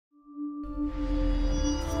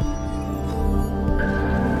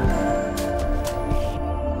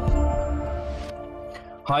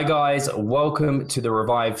Hi guys, welcome to the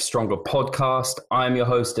Revive Stronger podcast. I'm your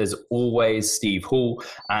host as always, Steve Hall,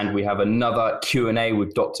 and we have another Q&A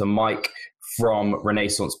with Dr. Mike from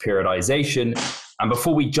Renaissance Periodization. And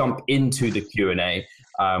before we jump into the Q&A,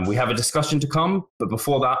 we have a discussion to come. But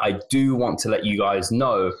before that, I do want to let you guys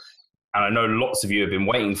know, and I know lots of you have been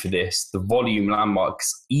waiting for this, the Volume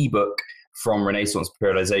Landmarks ebook from Renaissance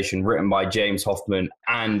Periodization written by James Hoffman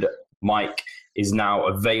and Mike is now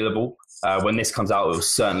available. When this comes out, it will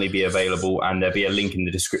certainly be available, and there'll be a link in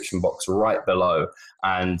the description box right below.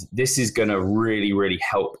 And this is going to really, really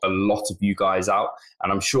help a lot of you guys out.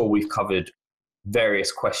 And I'm sure we've covered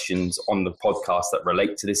various questions on the podcast that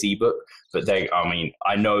relate to this ebook, but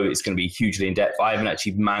I know it's going to be hugely in depth. I haven't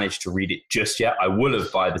actually managed to read it just yet. I will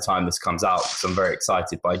have by the time this comes out, because I'm very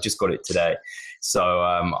excited, but I just got it today.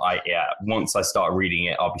 So once I start reading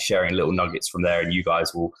it, I'll be sharing little nuggets from there, and you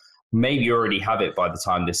guys will maybe already have it by the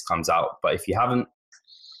time this comes out. But if you haven't,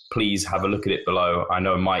 please have a look at it below. I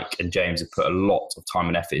know Mike and James have put a lot of time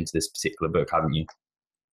and effort into this particular book, haven't you?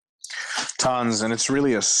 Tons, and it's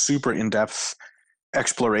really a super in-depth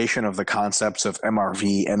exploration of the concepts of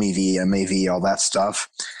MRV, MEV, MAV, all that stuff.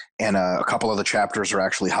 And a couple of the chapters are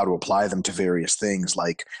actually how to apply them to various things.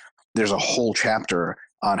 Like there's a whole chapter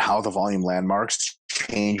on how the volume landmarks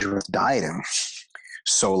change with dieting.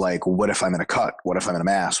 So like, what if I'm in a cut? What if I'm in a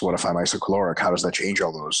mass? What if I'm isocaloric? How does that change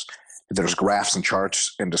all those? There's graphs and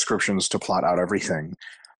charts and descriptions to plot out everything.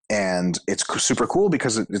 And it's super cool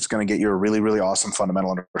because it's going to get you a really, really awesome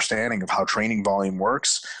fundamental understanding of how training volume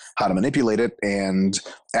works, how to manipulate it. And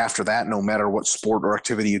after that, no matter what sport or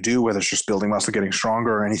activity you do, whether it's just building muscle, getting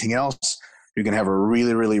stronger, or anything else, you can have a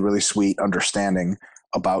really, really, really sweet understanding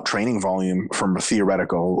about training volume from a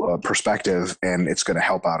theoretical perspective, and it's going to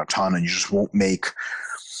help out a ton. And you just won't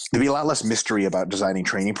there'll be a lot less mystery about designing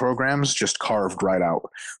training programs, just carved right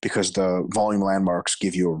out, because the volume landmarks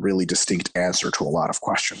give you a really distinct answer to a lot of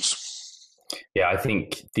questions. Yeah, I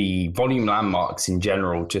think the volume landmarks in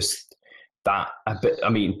general,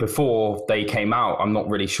 before they came out, I'm not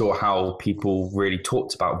really sure how people really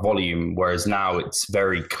talked about volume, whereas now it's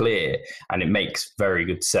very clear and it makes very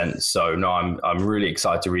good sense. So no, I'm really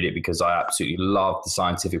excited to read it because I absolutely love the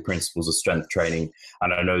scientific principles of strength training,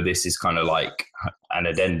 and I know this is kind of like an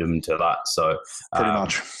addendum to that. So pretty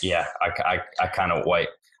much, yeah, I cannot wait.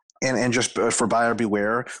 And just for buyer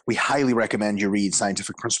beware, we highly recommend you read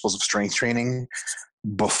Scientific Principles of Strength Training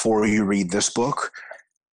before you read this book.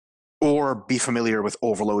 Or be familiar with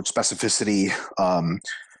overload, specificity,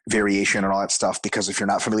 variation, and all that stuff. Because if you're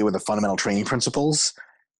not familiar with the fundamental training principles,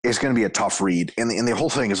 it's going to be a tough read. And the whole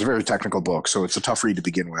thing is a very technical book, so it's a tough read to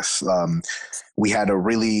begin with. We had a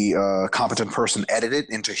really competent person edit it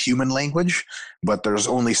into human language, but there's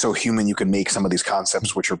only so human you can make some of these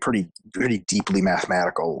concepts, which are pretty deeply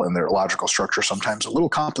mathematical, and their logical structure sometimes a little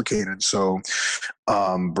complicated. So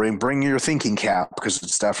bring your thinking cap, because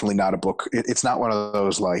it's definitely not a book. It's not one of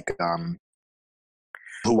those like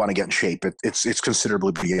who want to get in shape. It's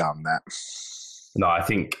considerably beyond that. No, I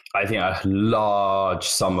think a large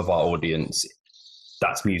sum of our audience,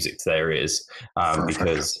 that's music to their ears,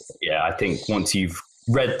 because I think once you've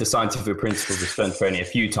read the scientific principles of strength training a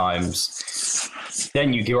few times,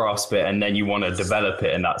 then you grasp it, and then you want to develop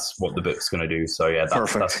it, and that's what the book's going to do. So yeah,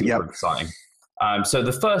 that's super exciting. So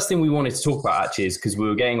the first thing we wanted to talk about actually is, because we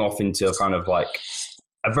were getting off into kind of like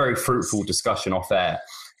a very fruitful discussion off air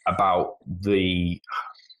about the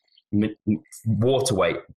water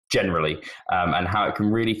weight generally, and how it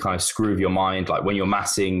can really kind of screw with your mind. Like when you're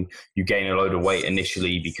massing, you gain a load of weight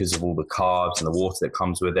initially because of all the carbs and the water that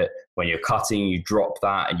comes with it. When you're cutting, you drop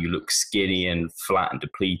that and you look skinny and flat and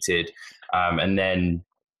depleted. And then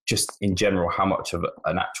just in general, how much of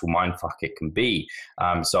an actual mindfuck it can be.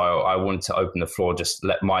 So I wanted to open the floor, just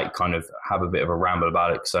let Mike kind of have a bit of a ramble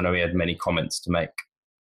about it, because I know he had many comments to make.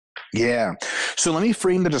 Yeah. So let me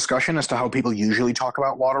frame the discussion as to how people usually talk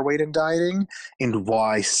about water weight and dieting, and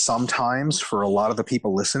why sometimes for a lot of the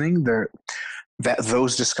people listening, that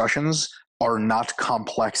those discussions are not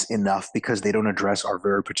complex enough because they don't address our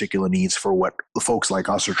very particular needs for what folks like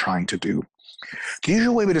us are trying to do. The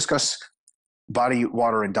usual way we discuss body,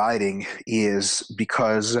 water, and dieting is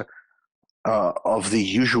because of the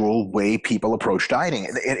usual way people approach dieting.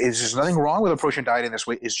 There's nothing wrong with approaching dieting this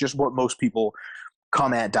way. It's just what most people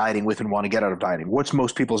come at dieting with and want to get out of dieting. What's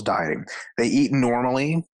most people's dieting? They eat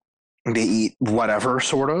normally, they eat whatever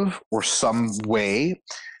sort of, or some way.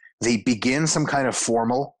 They begin some kind of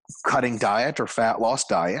formal cutting diet or fat loss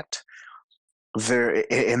diet.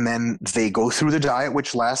 And then they go through the diet,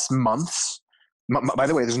 which lasts months. By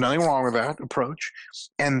the way, there's nothing wrong with that approach.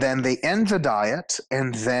 And then they end the diet,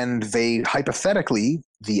 and then they hypothetically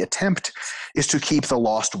the attempt is to keep the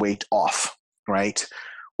lost weight off, right?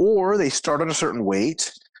 Or they start at a certain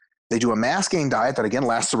weight, they do a mass gain diet that again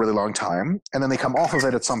lasts a really long time, and then they come off of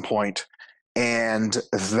it at some point, and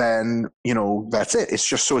then that's it. It's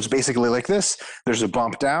just, so it's basically like this. There's a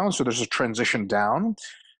bump down, so there's a transition down,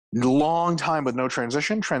 long time with no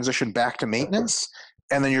transition back to maintenance,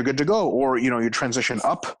 and then you're good to go. Or you transition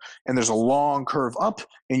up and there's a long curve up,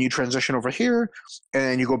 and you transition over here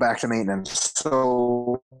and you go back to maintenance.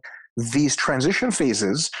 So these transition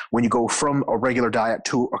phases, when you go from a regular diet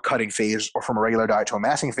to a cutting phase, or from a regular diet to a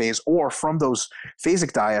massing phase, or from those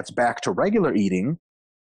phasic diets back to regular eating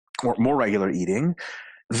or more regular eating,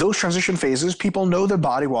 those transition phases, people know the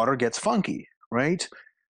body water gets funky, right?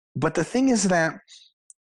 But the thing is that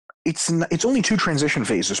it's only 2 transition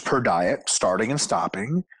phases per diet, starting and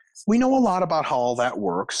stopping. We know a lot about how all that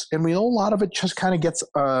works, and we know a lot of it just kind of gets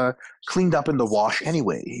cleaned up in the wash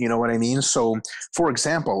anyway. You know what I mean? So, for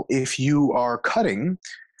example, if you are cutting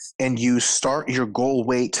and you start your goal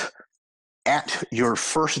weight at your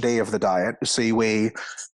first day of the diet, say you weigh,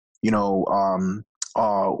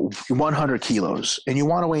 100 kilos, and you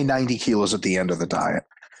want to weigh 90 kilos at the end of the diet.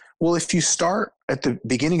 Well, if you start at the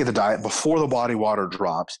beginning of the diet before the body water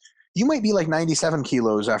drops, you might be like 97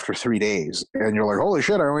 kilos after 3 days, and you're like, holy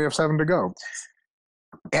shit, I only have 7 to go.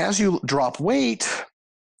 As you drop weight,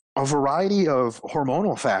 a variety of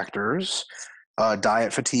hormonal factors,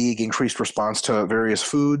 diet fatigue, increased response to various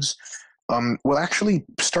foods, will actually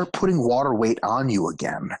start putting water weight on you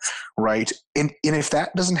again, right? And if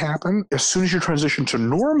that doesn't happen, as soon as you transition to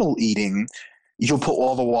normal eating, you'll put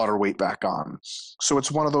all the water weight back on. So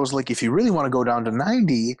it's one of those, like, if you really want to go down to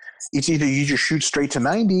 90, it's either you just shoot straight to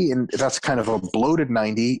 90, and that's kind of a bloated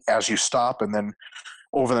 90 as you stop, and then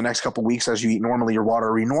over the next couple of weeks, as you eat normally, your water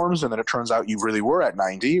renorms, and then it turns out you really were at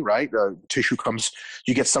 90, right? Tissue comes,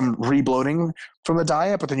 you get some rebloating from the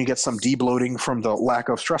diet, but then you get some debloating from the lack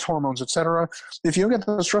of stress hormones, etc. If you don't get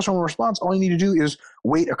the stress hormone response, all you need to do is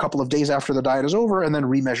wait a couple of days after the diet is over and then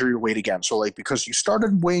remeasure your weight again. So, like, because you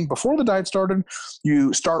started weighing before the diet started,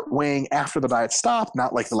 you start weighing after the diet stopped,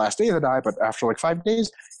 not like the last day of the diet, but after like 5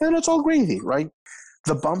 days, and it's all gravy, right?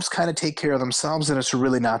 The bumps kind of take care of themselves, and it's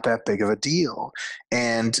really not that big of a deal.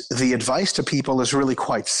 And the advice to people is really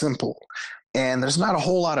quite simple. And there's not a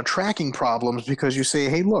whole lot of tracking problems, because you say,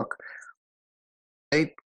 hey, look,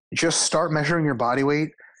 right, just start measuring your body weight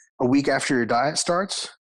a week after your diet starts,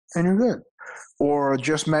 and you're good. Or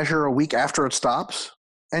just measure a week after it stops,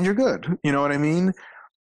 and you're good. You know what I mean?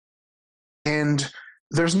 And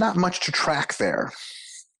there's not much to track there,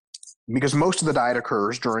 because most of the diet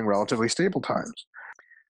occurs during relatively stable times.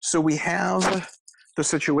 So we have the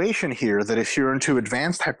situation here that if you're into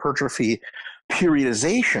advanced hypertrophy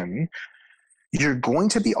periodization, you're going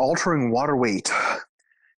to be altering water weight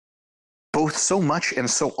both so much and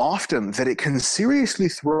so often that it can seriously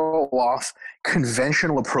throw off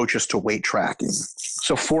conventional approaches to weight tracking.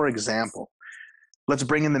 So, for example, let's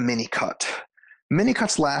bring in the mini cut. Mini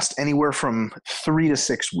cuts last anywhere from 3 to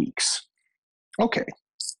 6 weeks. Okay.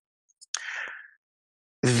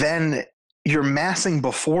 Then you're massing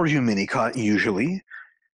before you mini cut usually,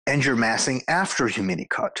 and you're massing after you mini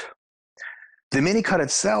cut. The mini cut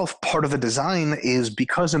itself, part of the design is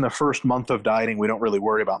because in the first month of dieting, we don't really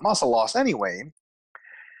worry about muscle loss anyway,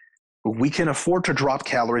 we can afford to drop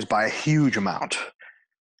calories by a huge amount.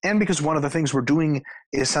 And because one of the things we're doing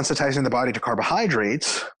is sensitizing the body to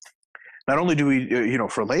carbohydrates, not only do we,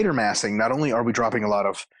 for later massing, not only are we dropping a lot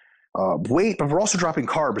of weight, but we're also dropping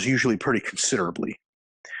carbs usually pretty considerably.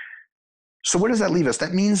 So where does that leave us?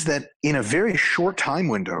 That means that in a very short time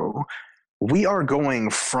window, we are going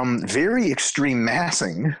from very extreme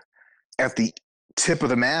massing at the tip of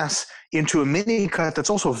the mass into a mini cut that's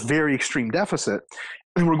also very extreme deficit,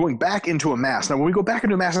 and we're going back into a mass. Now, when we go back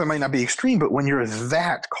into a mass, that might not be extreme, but when you're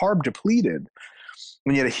that carb depleted,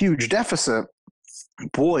 when you had a huge deficit,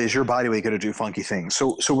 boy, is your body weight going to do funky things.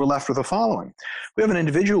 So we're left with the following. We have an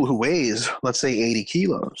individual who weighs, let's say, 80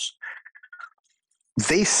 kilos.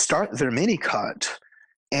 They start their mini cut,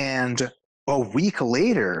 and a week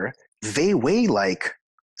later, they weigh like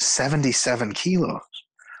 77 kilos.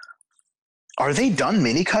 Are they done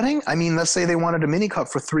mini cutting? I mean, let's say they wanted to mini cut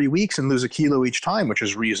for 3 weeks and lose a kilo each time, which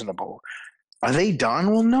is reasonable. Are they done?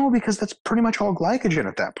 Well, no, because that's pretty much all glycogen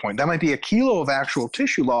at that point. That might be a kilo of actual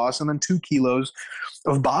tissue loss and then 2 kilos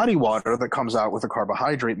of body water that comes out with the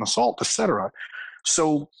carbohydrate and the salt, etc.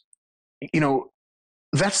 So,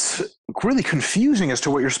 that's really confusing as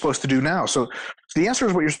to what you're supposed to do now. So the answer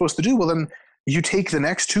is what you're supposed to do. Well, then you take the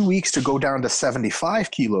next 2 weeks to go down to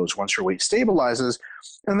 75 kilos once your weight stabilizes.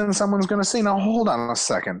 And then someone's going to say, now, hold on a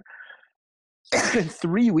second. And in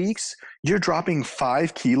 3 weeks, you're dropping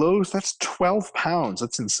 5 kilos. That's 12 pounds.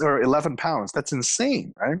 Or 11 pounds. That's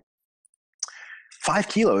insane, right? 5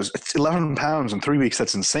 kilos, it's 11 pounds in 3 weeks.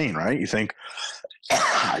 That's insane, right? You think,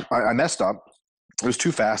 I messed up. It was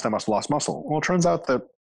too fast. I must have lost muscle. Well, it turns out that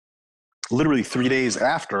literally 3 days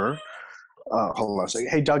after, hold on a second.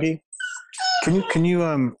 Hey, Dougie, can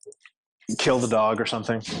you kill the dog or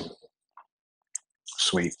something?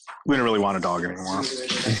 Sweet. We don't really want a dog anymore.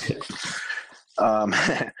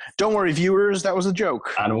 Don't worry, viewers. That was a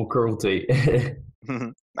joke. Animal cruelty.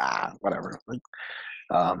 Whatever.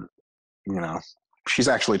 She's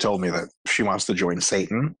actually told me that she wants to join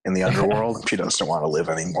Satan in the underworld. She doesn't want to live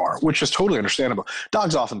anymore, which is totally understandable.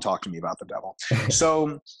 Dogs often talk to me about the devil.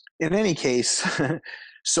 So in any case, the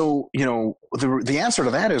answer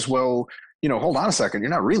to that is, well, hold on a second.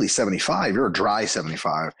 You're not really 75. You're a dry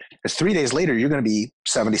 75. Because 3 days later, you're going to be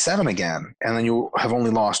 77 again. And then you have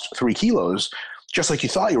only lost 3 kilos, just like you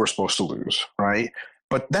thought you were supposed to lose, right?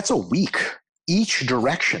 But that's a week each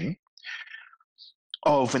direction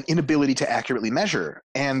of an inability to accurately measure.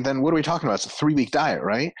 And then what are we talking about? It's a 3-week diet,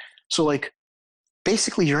 right? So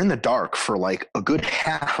basically you're in the dark for a good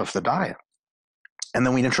half of the diet. And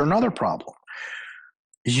then we enter another problem.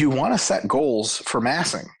 You want to set goals for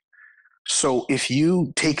massing. So if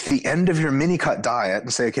you take the end of your mini cut diet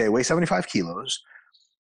and say, okay, weigh 75 kilos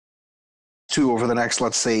over the next,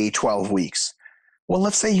 let's say 12 weeks. Well,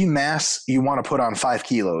 let's say you want to put on 5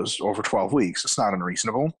 kilos over 12 weeks. It's not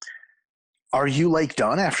unreasonable. Are you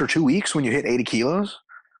done after 2 weeks when you hit 80 kilos?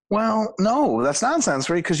 Well, no, that's nonsense,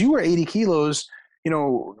 right? Because you were 80 kilos,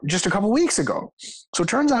 just a couple weeks ago. So it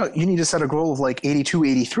turns out you need to set a goal of 82,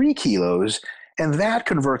 83 kilos, and that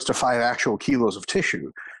converts to 5 actual kilos of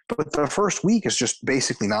tissue. But the first week is just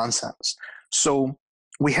basically nonsense. So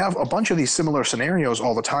we have a bunch of these similar scenarios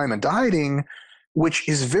all the time in dieting, which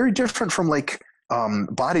is very different from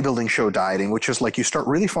bodybuilding show dieting, which is you start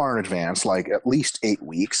really far in advance, at least 8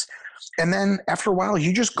 weeks. And then after a while,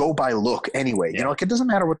 you just go by look anyway. Yeah. It doesn't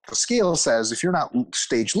matter what the scale says. If you're not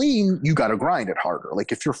stage lean, you got to grind it harder.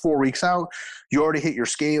 If you're 4 weeks out, you already hit your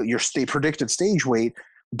scale, your predicted stage weight,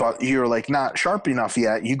 but you're not sharp enough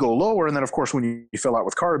yet. You go lower. And then, of course, when you fill out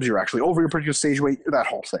with carbs, you're actually over your predicted stage weight, that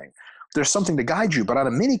whole thing. There's something to guide you. But on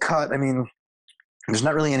a mini cut, there's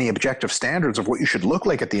not really any objective standards of what you should look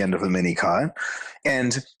like at the end of a mini cut.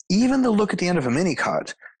 And even the look at the end of a mini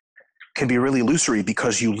cut can be really illusory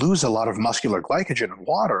because you lose a lot of muscular glycogen and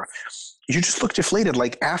water. You just look deflated.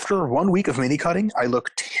 After 1 week of mini cutting, I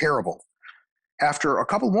look terrible. After a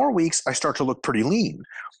couple more weeks, I start to look pretty lean.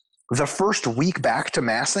 The first week back to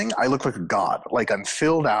massing, I look like a god. I'm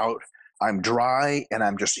filled out, I'm dry, and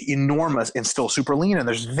I'm just enormous and still super lean, and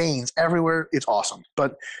there's veins everywhere. It's awesome.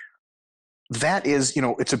 But that is,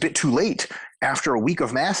 it's a bit too late after a week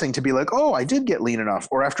of massing to be oh, I did get lean enough.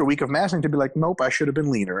 Or after a week of massing to be nope, I should have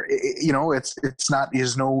been leaner. If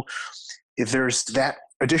there's that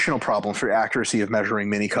additional problem for accuracy of measuring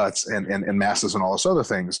mini cuts and masses and all those other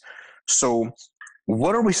things. So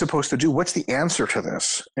what are we supposed to do? What's the answer to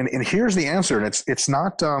this? And here's the answer. And it's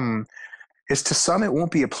not, it's to some, it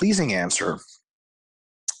won't be a pleasing answer.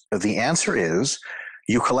 The answer is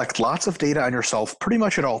you collect lots of data on yourself pretty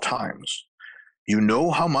much at all times. You know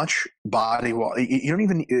how much body water, you don't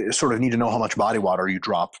even sort of need to know how much body water you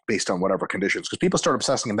drop based on whatever conditions. Because people start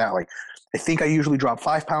obsessing on that. I think I usually drop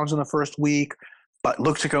 5 pounds in the first week, but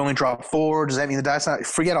looks like I only drop 4. Does that mean the diet's not?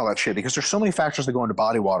 Forget all that shit, because there's so many factors that go into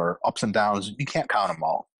body water, ups and downs. You can't count them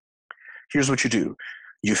all. Here's what you do.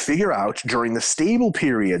 You figure out during the stable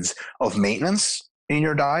periods of maintenance in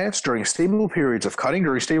your diets, during stable periods of cutting,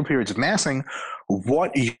 during stable periods of massing,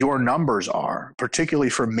 what your numbers are, particularly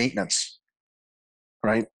for maintenance.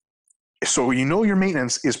 Right? So your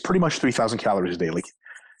maintenance is pretty much 3,000 calories a day.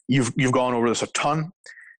 You've gone over this a ton.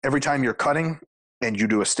 Every time you're cutting and you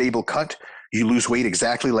do a stable cut, you lose weight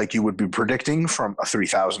exactly like you would be predicting from a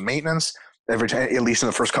 3,000 maintenance. Every time, at least in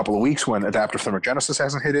the first couple of weeks when adaptive thermogenesis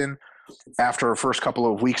hasn't hit in. After a first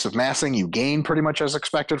couple of weeks of massing, you gain pretty much as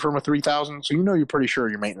expected from a 3,000. So you're pretty sure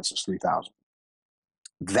your maintenance is 3,000.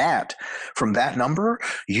 From that number,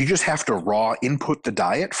 you just have to raw input the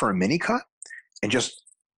diet for a mini cut and just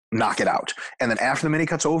knock it out. And then after the mini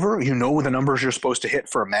cut's over, the numbers you're supposed to hit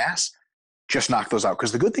for a mass, just knock those out.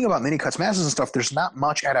 Because the good thing about mini cuts, masses and stuff, there's not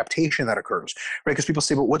much adaptation that occurs, right? Because people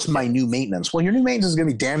say, but what's my new maintenance? Well, your new maintenance is going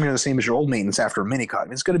to be damn near the same as your old maintenance after a mini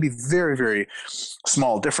cut. It's going to be very, very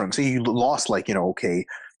small difference. So you lost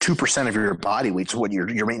 2% of your body weight. So what your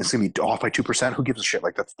maintenance is going to be off by 2%. Who gives a shit?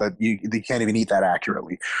 You can't even eat that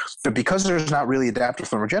accurately. But because there's not really adaptive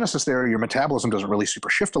thermogenesis there, your metabolism doesn't really super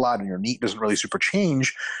shift a lot, and your NEAT doesn't really super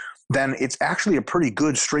change. then it's actually a pretty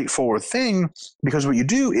good, straightforward thing, because what you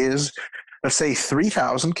do is, let's say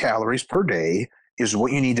 3,000 calories per day is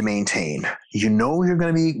what you need to maintain. You know you're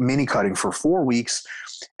going to be mini cutting for 4 weeks,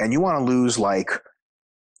 and you want to lose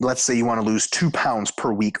let's say you want to lose 2 pounds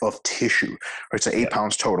per week of tissue, right? So 8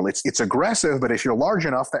 pounds total. It's aggressive, but if you're large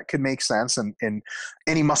enough, that could make sense. And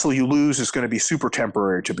any muscle you lose is going to be super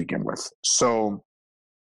temporary to begin with. So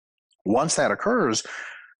once that occurs,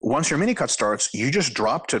 once your mini cut starts, you just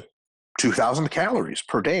drop to 2,000 calories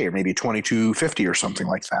per day, or maybe 2,250 or something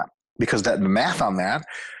like that. Because the math on that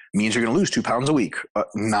means you're going to lose 2 pounds a week,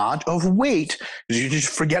 not of weight, because you just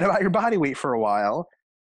forget about your body weight for a while,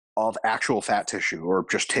 of actual fat tissue, or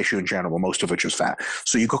just tissue in general, most of which is fat.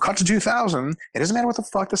 So you go cut to 2,000. It doesn't matter what the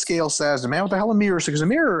fuck the scale says. It doesn't matter what the hell a mirror says. Because a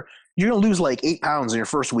mirror, you're going to lose like 8 pounds in your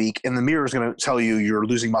first week, and the mirror is going to tell you you're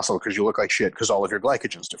losing muscle because you look like shit because all of your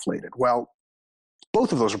glycogen's deflated. Well,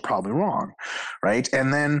 both of those are probably wrong, right?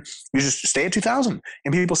 And then you just stay at 2,000.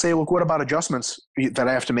 And people say, well, what about adjustments that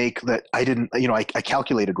I have to make that I didn't, I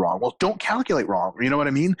calculated wrong? Well, don't calculate wrong. You know what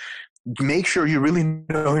I mean? Make sure you really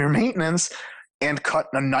know your maintenance and cut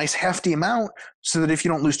a nice hefty amount, so that if you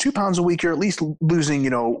don't lose 2 pounds a week, you're at least losing,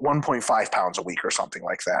 1.5 pounds a week or something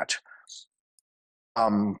like that.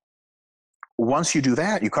 Once you do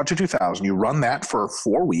that, you cut to 2,000, you run that for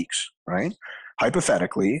 4 weeks, right?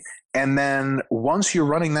 Hypothetically. And then once you're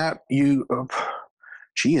running that,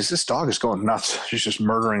 geez, this dog is going nuts. She's just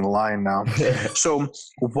murdering the lion now. So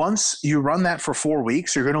once you run that for 4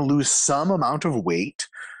 weeks, you're going to lose some amount of weight.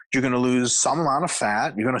 You're going to lose some amount of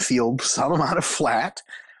fat. You're going to feel some amount of flat.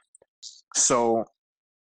 So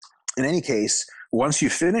in any case, once you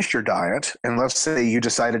finish your diet, and let's say you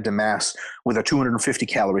decided to mass with a 250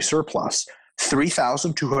 calorie surplus,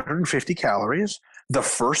 3,250 calories the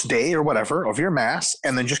first day or whatever of your mass,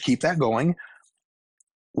 and then just keep that going.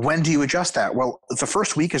 When do you adjust that? Well, the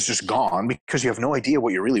first week is just gone because you have no idea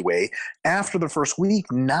what you really weigh. After the first week,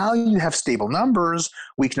 now you have stable numbers.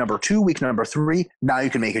 Week number 2, week number 3, now you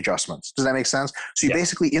can make adjustments. Does that make sense? So you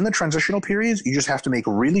basically, in the transitional periods, you just have to make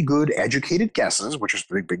really good educated guesses, which is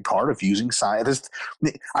a big part of using science.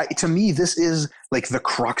 To me, this is like the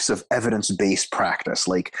crux of evidence-based practice.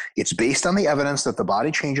 Like, it's based on the evidence that the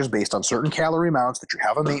body changes based on certain calorie amounts, that you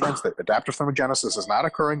have a maintenance, that adaptive thermogenesis is not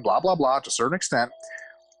occurring, blah, blah, blah, to a certain extent.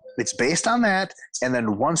 It's based on that, and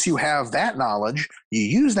then once you have that knowledge, you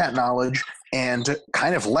use that knowledge and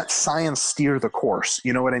kind of let science steer the course.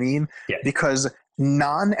 You know what I mean? Yeah. Because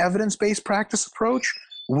non-evidence-based practice approach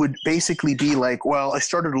would basically be like, well, I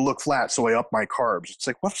started to look flat, so I upped my carbs. It's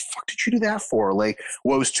like, what the fuck did you do that for? Like,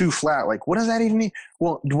 well, it was too flat. Like, what does that even mean?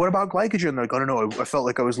 Well, what about glycogen? Like, I don't know. I felt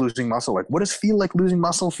like I was losing muscle. Like, what does feel like losing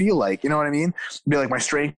muscle feel like? You know what I mean? Be like, my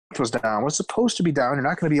strength was down. Well, it's supposed to be down. You're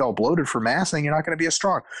not going to be all bloated for massing. You're not going to be as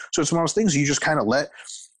strong. So it's one of those things you just kind of let.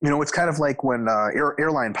 It's kind of like when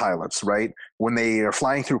airline pilots, right? When they are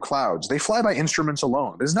flying through clouds, they fly by instruments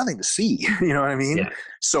alone. There's nothing to see. You know what I mean? Yeah.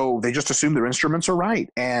 So they just assume their instruments are right.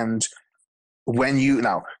 And when do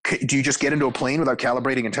you just get into a plane without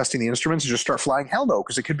calibrating and testing the instruments and just start flying? Hell no,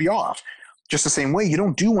 because it could be off. Just the same way, you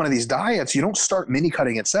don't do one of these diets, you don't start mini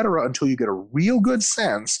cutting, et cetera, until you get a real good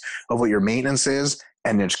sense of what your maintenance is,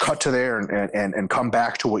 and then just cut to there and come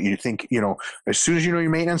back to what you think, as soon as you know your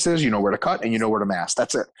maintenance is, you know where to cut and you know where to mass.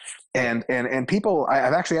 That's it. And people,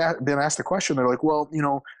 I've actually been asked the question, they're like, well,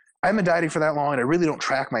 I haven't been dieting for that long and I really don't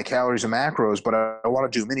track my calories and macros, but I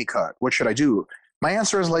want to do mini cut. What should I do? My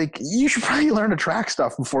answer is like, you should probably learn to track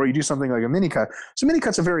stuff before you do something like a mini cut. So mini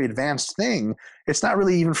cut's a very advanced thing. It's not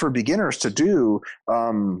really even for beginners to do.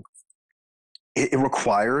 It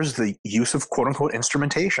requires the use of quote unquote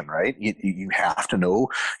instrumentation, right? You have to know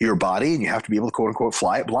your body and you have to be able to quote unquote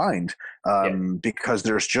fly it blind because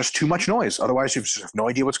there's just too much noise. Otherwise you just have no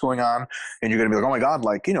idea what's going on. And you're going to be like, oh my God,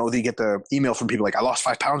 like, you get the email from people like, I lost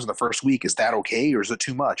 5 pounds in the first week. Is that okay? Or is it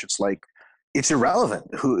too much? It's like, it's irrelevant.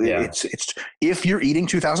 It's if you're eating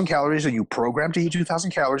 2,000 calories and you program to eat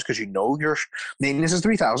 2,000 calories because you know your maintenance is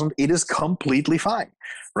 3,000, it is completely fine,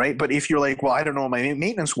 right? But if you're like, well, I don't know what my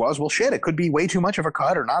maintenance was, well, shit, it could be way too much of a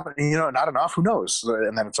cut or not, not enough. Who knows?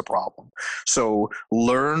 And then it's a problem. So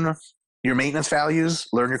learn your maintenance values,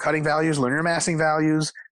 learn your cutting values, learn your massing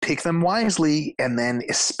values. Pick them wisely, and then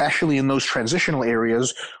especially in those transitional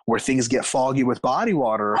areas where things get foggy with body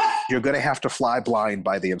water, you're going to have to fly blind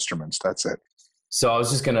by the instruments. That's it. So I was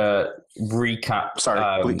just going to recap.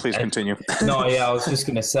 Sorry, please continue. I was just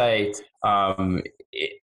going to say,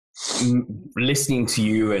 listening to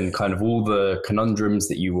you and kind of all the conundrums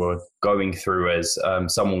that you were going through as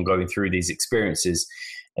someone going through these experiences,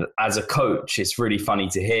 as a coach, it's really funny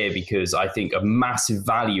to hear, because I think a massive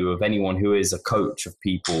value of anyone who is a coach of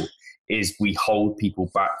people is we hold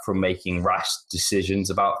people back from making rash decisions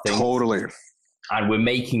about things. Totally. And we're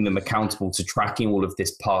making them accountable to tracking all of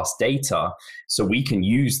this past data, so we can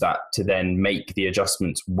use that to then make the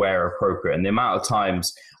adjustments where appropriate. And the amount of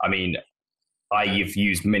times, I mean, I've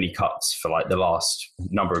used mini cuts for like the last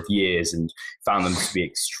number of years and found them to be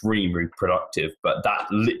extremely productive. But that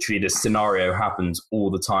literally, the scenario happens all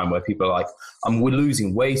the time where people are like, we're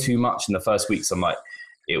losing way too much in the first week. So I'm like,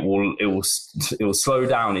 it will slow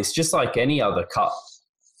down. It's just like any other cut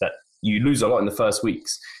that you lose a lot in the first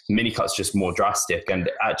weeks. Mini cut's just more drastic. And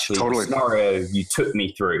actually, totally. The scenario you took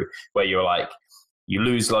me through where you're like, you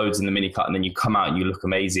lose loads in the mini cut and then you come out and you look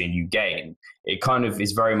amazing and you gain. It kind of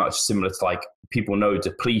is very much similar to like people know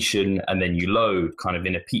depletion and then you load kind of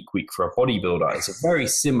in a peak week for a bodybuilder. It's a very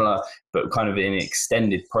similar, but kind of an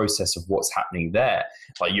extended process of what's happening there.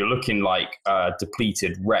 Like you're looking like a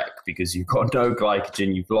depleted wreck because you've got no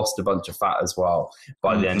glycogen, you've lost a bunch of fat as well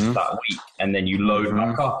by the end of that week. And then you load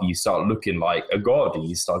back up and you start looking like a god and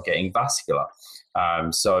you start getting vascular.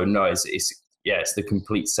 So no, it's the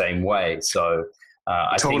complete same way. So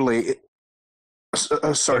I totally.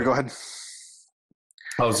 Sorry, go ahead.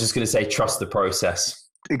 I was just going to say, trust the process.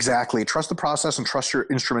 Exactly. Trust the process and trust your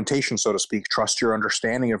instrumentation, so to speak. Trust your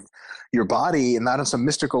understanding of your body, and not in some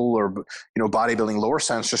mystical or, bodybuilding lore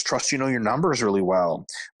sense. Just trust your numbers really well.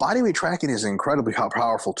 Bodyweight tracking is an incredibly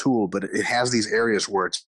powerful tool, but it has these areas where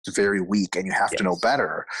it's very weak, and you have to know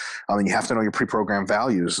better. And you have to know your pre-programmed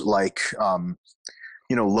values, like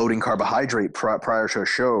loading carbohydrate prior to a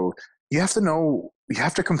show. You have to know. You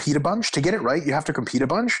have to compete a bunch to get it right. You have to compete a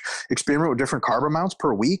bunch, experiment with different carb amounts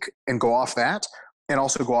per week and go off that, and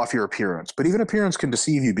also go off your appearance. But even appearance can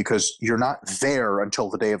deceive you because you're not there until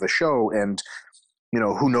the day of the show. And,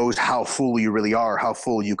 who knows how full you really are, how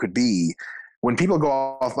full you could be. When people go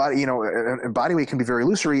off body, and body weight can be very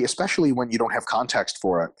illusory, especially when you don't have context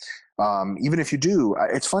for it. Even if you do,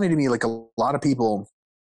 it's funny to me, like a lot of people,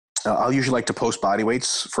 I'll usually like to post body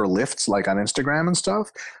weights for lifts, like on Instagram and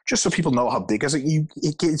stuff, just so people know how big is it.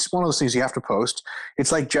 It's one of those things you have to post.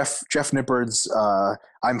 It's like Jeff Nippard's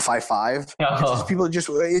I'm 5'5". Oh. People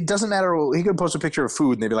it doesn't matter. He could post a picture of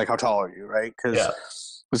food and they'd be like, "How tall are you?" Right?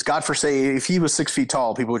 Because God forsake, if he was 6 feet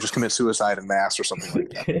tall, people would just commit suicide en masse or something like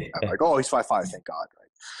that. I'm like, "Oh, he's 5'5", thank God."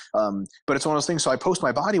 Right? But it's one of those things. So I post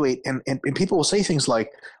my body weight, and people will say things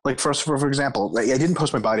like for example, I didn't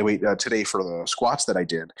post my body weight today for the squats that I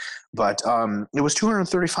did, but it was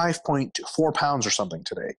 235.4 pounds or something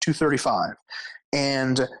today, 235.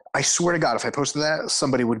 And I swear to God, if I posted that,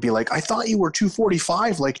 somebody would be like, "I thought you were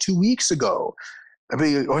 245 like 2 weeks ago."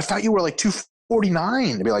 I thought you were like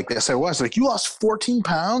 249. I'd be like, "Yes, I was." Like, "You lost 14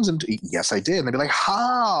 pounds?" And yes, I did. And they'd be like,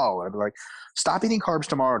 "How?" And I'd be like, "Stop eating carbs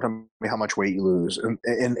tomorrow. Tell me how much weight you lose." And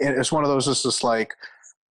it's one of those, it's just like,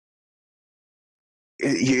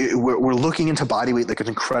 we're looking into body weight like an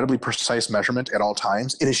incredibly precise measurement at all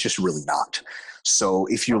times. It is just really not. So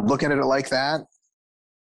if you're looking at it like that,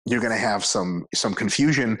 you're going to have some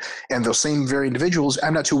confusion. And those same very individuals,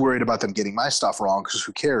 I'm not too worried about them getting my stuff wrong, because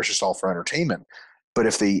who cares? It's just all for entertainment. But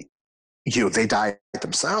if they diet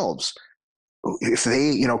themselves, if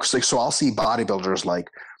they, so I'll see bodybuilders like,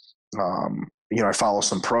 I follow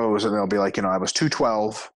some pros, and they'll be like, I was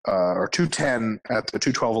 212 or 210 at the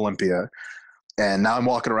 212 Olympia, and now I'm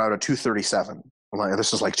walking around at 237. Like,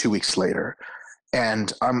 this is like 2 weeks later.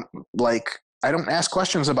 And I'm like, I don't ask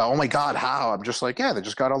questions about, "Oh my God, how?" I'm just like, yeah, they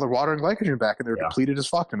just got all their water and glycogen back, and they're depleted as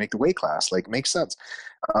fuck to make the weight class. Like, makes sense.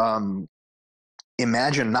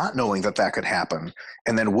 Imagine not knowing that could happen.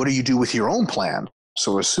 And then what do you do with your own plan?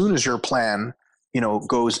 So as soon as your plan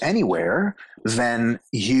goes anywhere, then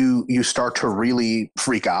you start to really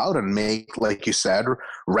freak out and make, like you said,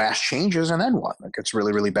 rash changes. And then what? Like, it's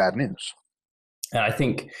really, really bad news. And I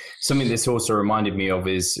think something this also reminded me of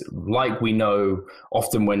is, like we know,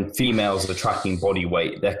 often when females are tracking body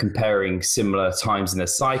weight, they're comparing similar times in the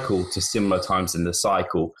cycle to similar times in the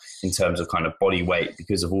cycle in terms of kind of body weight,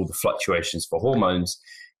 because of all the fluctuations for hormones.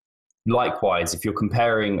 Likewise, if you're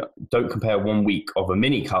don't compare 1 week of a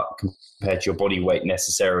mini cut compared to your body weight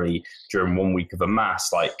necessarily during 1 week of a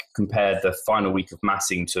mass. Like, compare the final week of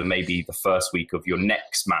massing to maybe the first week of your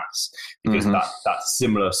next mass, because that's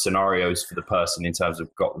similar scenarios for the person in terms of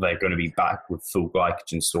they're going to be back with full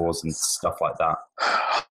glycogen stores and stuff like that.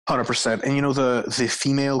 100%. And the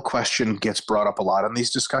female question gets brought up a lot in these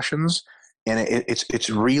discussions, and it's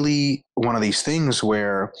really one of these things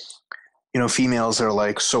where, females are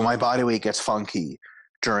like, "So my body weight gets funky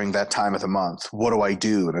during that time of the month. What do I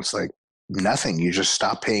do?" And it's like, nothing. You just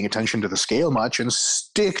stop paying attention to the scale much and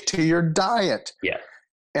stick to your diet. Yeah.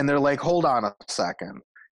 And they're like, "Hold on a second.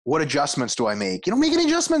 What adjustments do I make?" You don't make any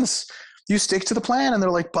adjustments. You stick to the plan. And they're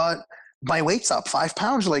like, "But my weight's up 5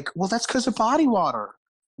 pounds. You're like, well, that's because of body water.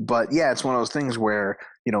 But yeah, it's one of those things where,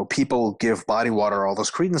 people give body water all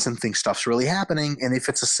this credence and think stuff's really happening. And if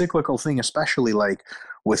it's a cyclical thing, especially like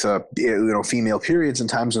with female periods and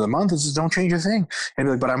times of the month, it's just don't change a thing. And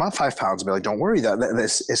be like, but I'm up 5 pounds. And be like, don't worry, that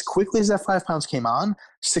as quickly as that 5 pounds came on,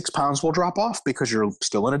 6 pounds will drop off because you're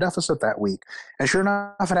still in a deficit that week. And sure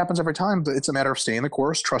enough, it happens every time. But it's a matter of staying the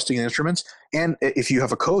course, trusting the instruments. And if you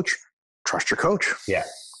have a coach, trust your coach. Yeah.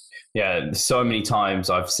 Yeah, so many times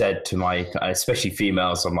I've said to my, especially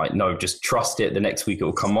females, I'm like, no, just trust it. The next week it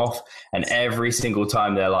will come off. And every single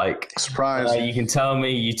time they're like, surprise. You can tell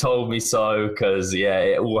me, you told me so, because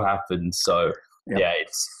it all happened. So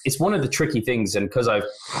it's one of the tricky things. And because I've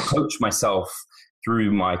coached myself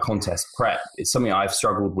through my contest prep, it's something I've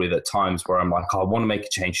struggled with at times where I'm like, I want to make a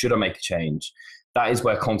change. Should I make a change? That is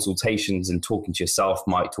where consultations and talking to yourself,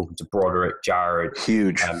 Mike, talking to Broderick, Jared,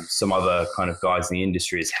 huge, some other kind of guys in the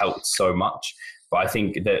industry has helped so much. But I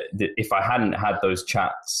think that if I hadn't had those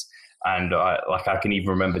chats, and I can even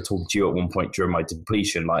remember talking to you at one point during my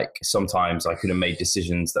depletion, like sometimes I could have made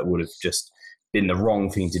decisions that would have just been the wrong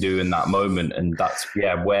thing to do in that moment. And that's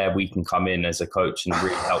where we can come in as a coach and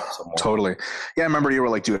really help someone. Totally. Yeah, I remember you were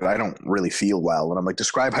like, dude, I don't really feel well. And I'm like,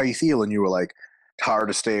 describe how you feel. And you were like, hard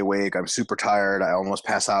to stay awake. I'm super tired. I almost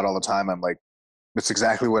pass out all the time. I'm like, that's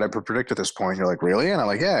exactly what I predict at this point. You're like, really? And I'm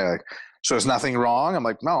like, yeah. So is nothing wrong? I'm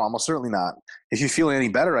like, no, almost certainly not. If you feel any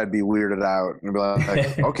better, I'd be weirded out. And be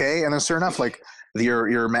like, okay. And then sure enough, like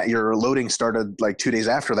your loading started like 2 days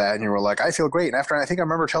after that. And you were like, I feel great. And after, I think I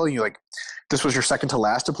remember telling you like, this was your second to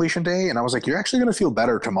last depletion day. And I was like, you're actually going to feel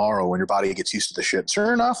better tomorrow when your body gets used to the shit.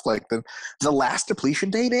 Sure enough, like the last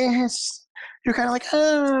depletion day, you're kind of like,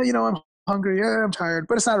 I'm hungry, yeah, I'm tired,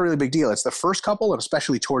 but it's not a really big deal. It's the first couple, and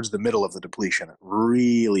especially towards the middle of the depletion, it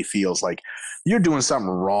really feels like you're doing something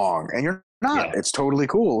wrong, and you're not. Yeah. It's totally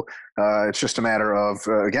cool. It's just a matter of,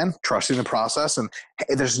 again, trusting the process, and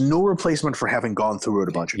there's no replacement for having gone through it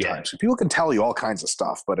a bunch of times. So people can tell you all kinds of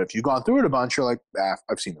stuff, but if you've gone through it a bunch, you're like,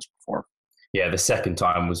 I've seen this before. Yeah, the second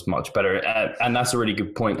time was much better. And that's a really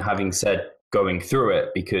good point, having said going through it,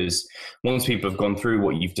 because once people have gone through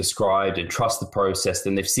what you've described and trust the process,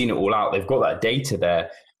 then they've seen it all out. They've got that data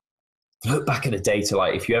there. Look back at the data.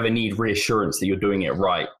 Like if you ever need reassurance that you're doing it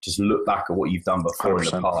right, just look back at what you've done before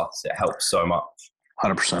 100%. In the past. It helps so much.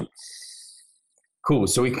 100%. Cool.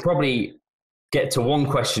 So we can probably get to one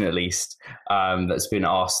question at least that's been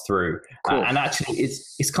asked through. Cool. And actually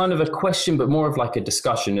it's kind of a question, but more of like a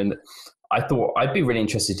discussion. And I thought I'd be really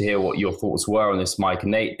interested to hear what your thoughts were on this, Mike.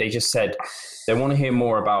 And they just said they want to hear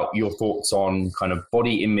more about your thoughts on kind of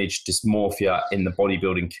body image dysmorphia in the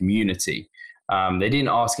bodybuilding community. They didn't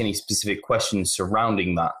ask any specific questions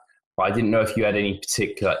surrounding that, but I didn't know if you had any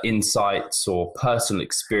particular insights or personal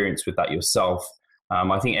experience with that yourself.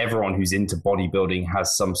 I think everyone who's into bodybuilding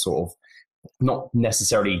has some sort of, not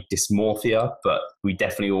necessarily dysmorphia, but we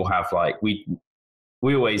definitely all have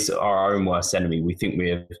we always are our own worst enemy. We think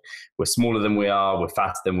we're smaller than we are, we're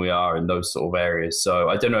fatter than we are in those sort of areas. So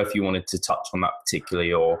I don't know if you wanted to touch on that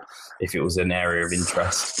particularly or if it was an area of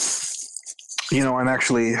interest. I'm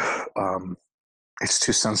actually, it's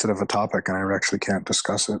too sensitive a topic and I actually can't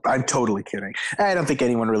discuss it. I'm totally kidding. I don't think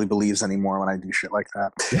anyone really believes anymore when I do shit like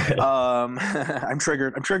that. I'm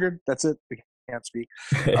triggered. That's it. I can't speak.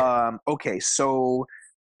 Okay. So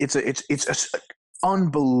it's a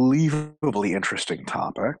unbelievably interesting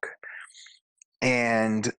topic,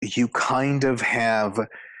 and you kind of have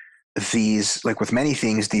these, like with many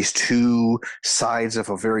things, these two sides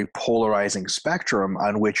of a very polarizing spectrum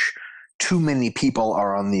on which too many people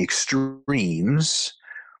are on the extremes.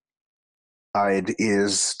 Side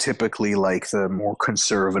is typically like the more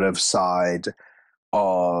conservative side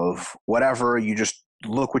of whatever, you just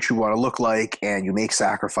look what you want to look like and you make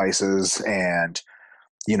sacrifices, and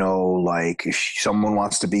like if someone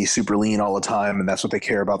wants to be super lean all the time and that's what they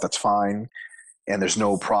care about, that's fine. And there's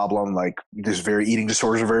no problem. Like eating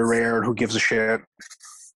disorders are very rare. And who gives a shit?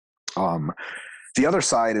 The other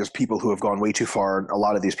side is people who have gone way too far. A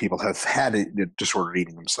lot of these people have had disordered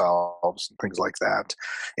eating themselves and things like that,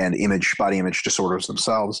 and body image disorders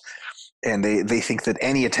themselves. And they think that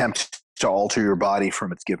any attempt to alter your body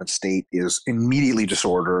from its given state is immediately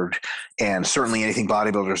disordered, and certainly anything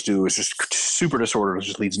bodybuilders do is just super disordered. It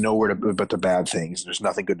just leads nowhere but to bad things. There's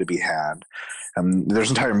nothing good to be had.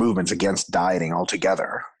 There's entire movements against dieting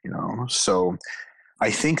altogether, So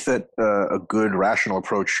I think that a good rational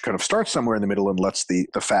approach kind of starts somewhere in the middle and lets the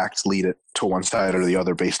facts lead it to one side or the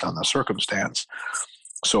other based on the circumstance.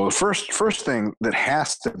 So the first thing that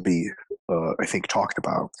has to be, I think, talked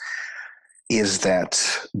about is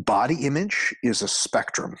that body image is a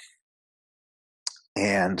spectrum.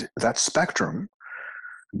 And that spectrum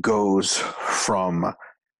goes from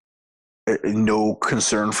no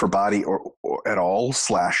concern for body or at all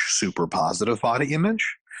 / super positive body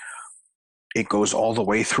image. It goes all the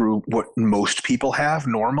way through what most people have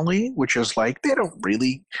normally, which is like they don't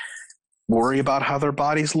really worry about how their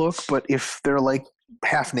bodies look, but if they're like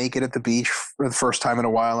half naked at the beach for the first time in a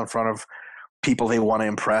while in front of people they want to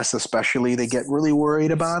impress, especially, they get really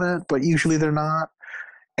worried about it, but usually they're not.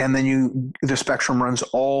 And then the spectrum runs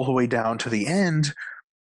all the way down to the end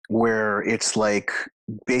where it's like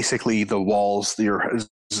basically the walls,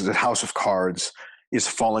 the house of cards is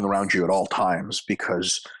falling around you at all times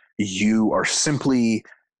because you are simply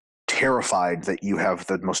terrified that you have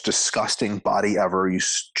the most disgusting body ever. You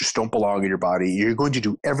just don't belong in your body. You're going to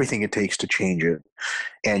do everything it takes to change it.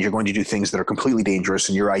 And you're going to do things that are completely dangerous.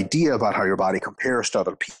 And your idea about how your body compares to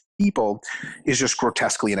other people is just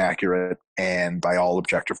grotesquely inaccurate and by all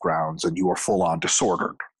objective grounds. And you are full on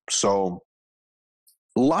disordered. So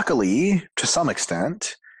luckily, to some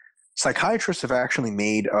extent, psychiatrists have actually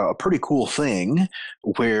made a pretty cool thing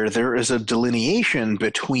where there is a delineation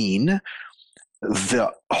between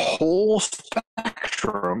the whole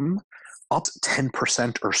spectrum, up to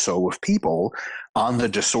 10% or so of people on the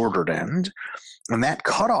disordered end. And that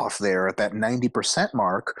cutoff there at that 90%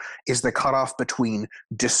 mark is the cutoff between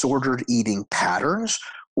disordered eating patterns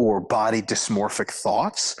or body dysmorphic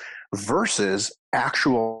thoughts versus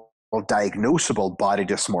actual diagnosable body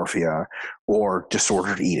dysmorphia or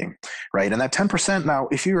disordered eating, right? And that 10%, now,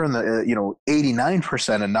 if you're in the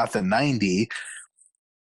 89% and not the 90%,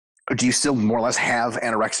 do you still more or less have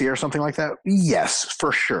anorexia or something like that? Yes,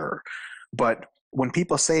 for sure. But when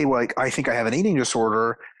people say, like, I think I have an eating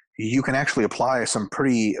disorder, you can actually apply some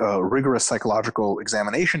pretty rigorous psychological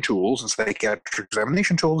examination tools and psychiatric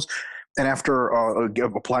examination tools. And after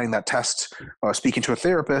applying that test, speaking to a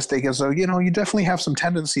therapist, they go, you definitely have some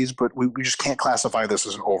tendencies, but we just can't classify this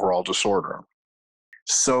as an overall disorder.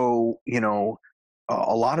 So,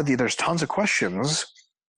 a lot of there's tons of questions.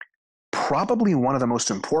 Probably one of the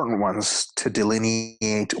most important ones to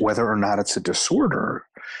delineate whether or not it's a disorder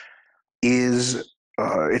is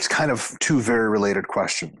it's kind of two very related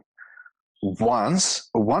questions.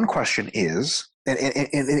 One question is, and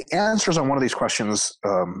the answers on one of these questions,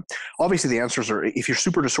 obviously the answers are, if you're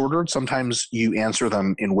super disordered, sometimes you answer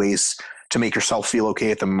them in ways to make yourself feel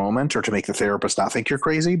okay at the moment or to make the therapist not think you're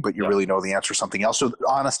crazy, but you really know the answer is something else. So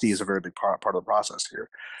honesty is a very big part of the process here.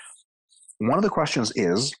 One of the questions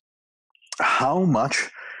is, how much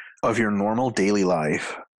of your normal daily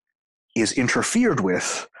life is interfered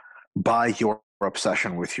with by your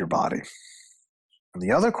obsession with your body? And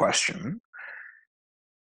the other question,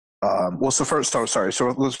 let's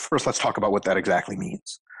talk about what that exactly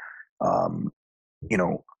means.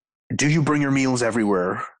 Do you bring your meals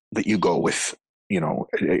everywhere that you go with? Do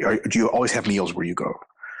you always have meals where you go?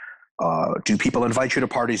 Do people invite you to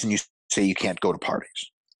parties and you say you can't go to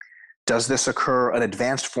parties? Does this occur? An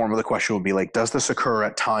advanced form of the question would be like, does this occur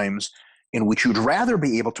at times in which you'd rather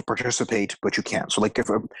be able to participate, but you can't? So like if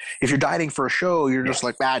you're dieting for a show, you're just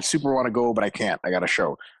like, I super want to go, but I can't. I got a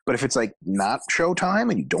show. But if it's like not show time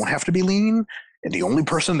and you don't have to be lean, and the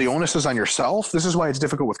onus is on yourself, this is why it's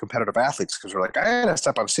difficult with competitive athletes, because they're like, I gotta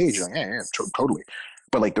step on stage. You're like, yeah, totally.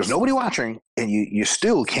 But like, there's nobody watching, and you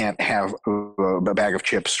still can't have a bag of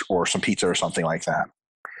chips or some pizza or something like that.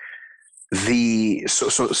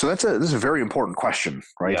 So this is a very important question,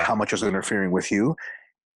 right? Yeah. How much is interfering with you?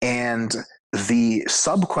 And the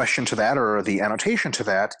sub question to that, or the annotation to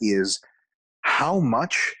that, is how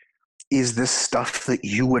much is this stuff that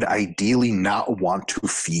you would ideally not want to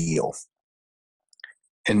feel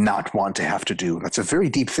and not want to have to do? That's a very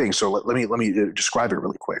deep thing. So let me describe it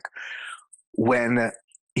really quick. When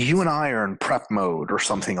you and I are in prep mode or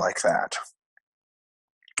something like that,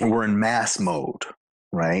 we're in mass mode,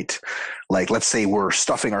 right? Like, let's say we're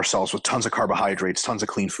stuffing ourselves with tons of carbohydrates, tons of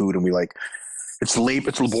clean food, and it's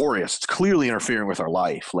laborious. It's clearly interfering with our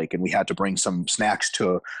life. Like, and we had to bring some snacks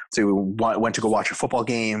we went to go watch a football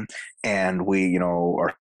game, and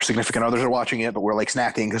our significant others are watching it, but we're like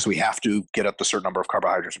snacking because we have to get up a certain number of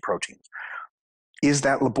carbohydrates and proteins. Is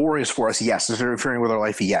that laborious for us? Yes. Is it interfering with our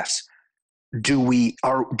life? Yes. Do we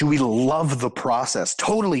love the process?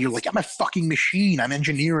 Totally. You're like, I'm a fucking machine. I'm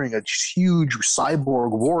engineering a huge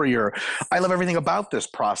cyborg warrior. I love everything about this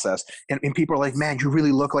process. And people are like, man, you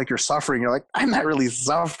really look like you're suffering. You're like, I'm not really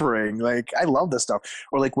suffering. Like, I love this stuff.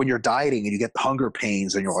 Or like when you're dieting and you get hunger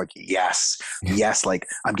pains and you're like, yes, like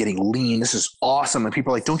I'm getting lean. This is awesome. And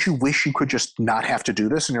people are like, don't you wish you could just not have to do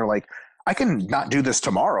this? And you're like, I can not do this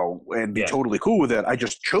tomorrow and be totally cool with it. I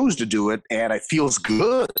just chose to do it, and it feels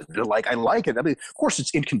good. Like, I like it. I mean, of course,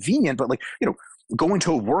 it's inconvenient, but like, going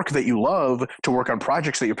to work that you love to work on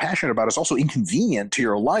projects that you're passionate about is also inconvenient to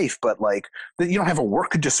your life, but like you don't have a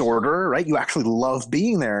work disorder, right? You actually love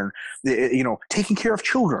being there and, you know, taking care of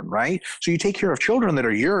children, right? So you take care of children that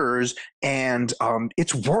are yours, and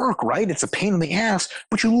it's work, right? It's a pain in the ass,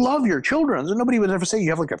 but you love your children. So nobody would ever say you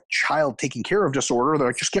have like a child taking care of disorder. They're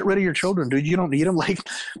like, just get rid of your children, dude. You don't need them. Like,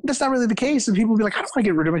 that's not really the case. And people will be like, I don't want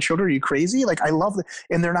to get rid of my children. Are you crazy? Like, I love them.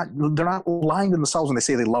 And they're not lying to themselves when they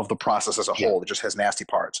say they love the process as a whole. It just has nasty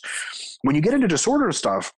parts. When you get into disorder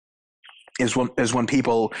stuff, is when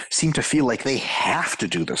people seem to feel like they have to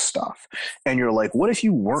do this stuff. And you're like, what if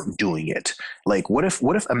you weren't doing it? Like, what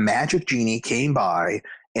if a magic genie came by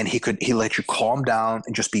and he let you calm down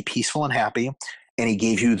and just be peaceful and happy, and he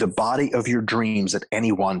gave you the body of your dreams at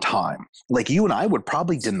any one time? Like, you and I would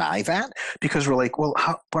probably deny that, because we're like, well,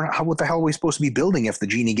 what the hell are we supposed to be building if the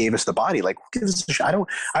genie gave us the body? Like, who gives a shit? I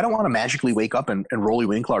don't want to magically wake up in Rolly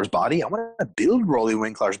Winklar's body. I want to build Rolly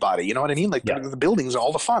Winklar's body. You know what I mean? Like, the building's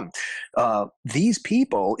all the fun. These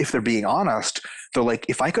people, if they're being honest, they're like,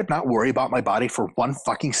 if I could not worry about my body for 1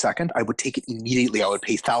 fucking second, I would take it immediately. I would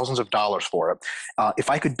pay thousands of dollars for it. If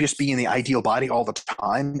I could just be in the ideal body all the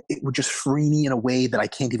time, it would just free me in a way that I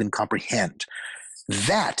can't even comprehend.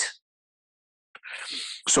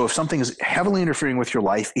 So if something is heavily interfering with your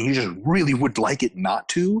life and you just really would like it not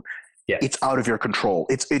to, it's out of your control.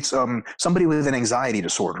 It's somebody with an anxiety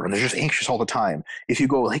disorder and they're just anxious all the time. If you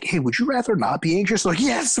go like, hey, would you rather not be anxious? They're like,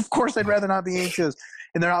 yes, of course I'd rather not be anxious.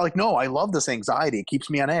 And they're not like, no, I love this anxiety. It keeps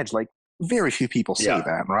me on edge. Like, very few people say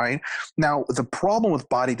that, right? Now, the problem with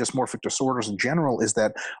body dysmorphic disorders in general is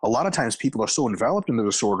that a lot of times people are so enveloped in the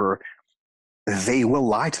disorder, they will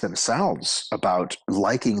lie to themselves about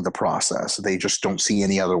liking the process. They just don't see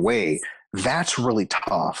any other way. That's really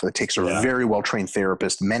tough. It takes a very well-trained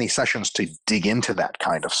therapist many sessions to dig into that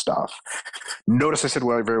kind of stuff. Notice I said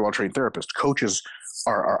very well-trained therapist. Coaches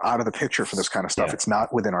are out of the picture for this kind of stuff. It's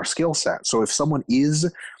not within our skill set. So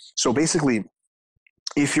basically,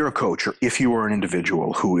 if you're a coach or if you are an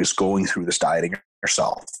individual who is going through this dieting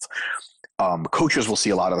yourself, coaches will see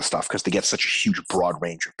a lot of the stuff because they get such a huge broad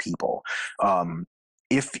range of people.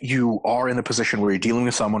 If you are in a position where you're dealing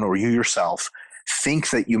with someone, or you yourself think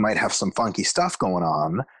that you might have some funky stuff going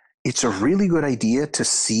on, it's a really good idea to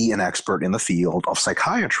see an expert in the field of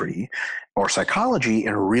psychiatry or psychology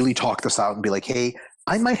and really talk this out and be like, hey,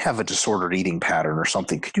 I might have a disordered eating pattern or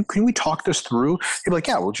something. Can we talk this through? You'd be like,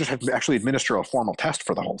 yeah, we'll just have to actually administer a formal test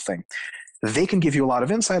for the whole thing. They can give you a lot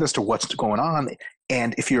of insight as to what's going on.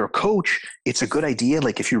 And if you're a coach, it's a good idea.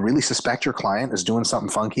 Like, if you really suspect your client is doing something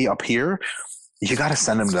funky up here, you got to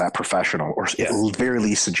send them to that professional, or at the very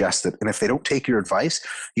least suggest it. And if they don't take your advice,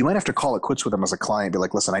 you might have to call it quits with them as a client. Be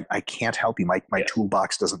like, listen, I can't help you. My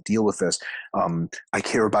toolbox doesn't deal with this. I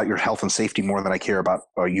care about your health and safety more than I care about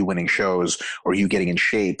you winning shows or you getting in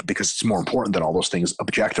shape, because it's more important than all those things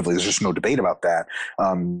objectively. There's just no debate about that.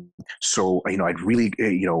 So, I'd really,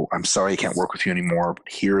 I'm sorry I can't work with you anymore.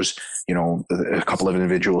 Here's, a couple of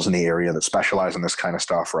individuals in the area that specialize in this kind of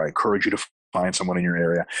stuff, or I encourage you to find someone in your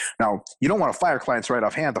area. Now, you don't want to fire clients right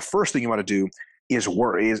offhand. The first thing you want to do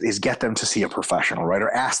is get them to see a professional, right?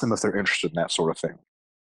 Or ask them if they're interested in that sort of thing.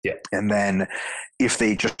 Yeah. And then if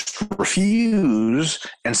they just refuse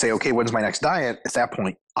and say, okay, when's my next diet? At that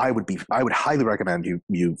point, I would highly recommend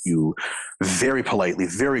you very politely,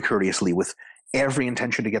 very courteously, with every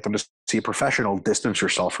intention to get them to see a professional, distance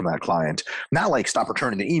yourself from that client. Not like stop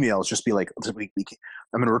returning the emails, just be like, I'm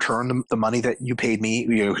going to return the money that you paid me.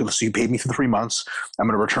 So you paid me for the 3 months. I'm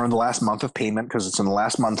going to return the last month of payment because it's in the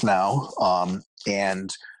last month now.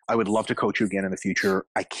 And I would love to coach you again in the future.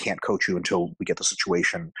 I can't coach you until we get the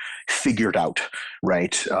situation figured out,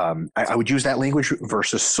 right? I would use that language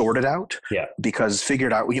versus sorted out, because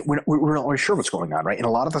figured out, we're not really sure what's going on, right? And a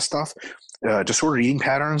lot of the stuff, disordered eating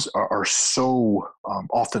patterns are so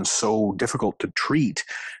often so difficult to treat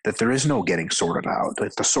that there is no getting sorted out.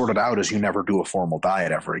 The sorted out is you never do a formal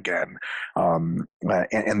diet ever again. And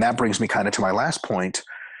that brings me kind of to my last point.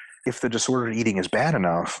 If the disordered eating is bad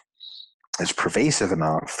enough, is pervasive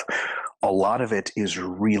enough, a lot of it is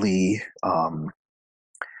really I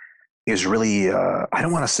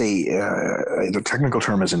don't want to say the technical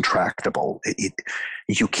term is intractable.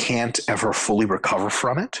 You can't ever fully recover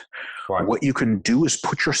from it. Right. What you can do is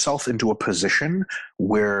put yourself into a position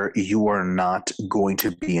where you are not going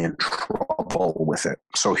to be in trouble with it.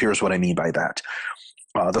 So here's what I mean by that.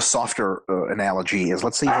 The softer analogy is,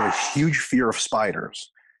 let's say you have a huge fear of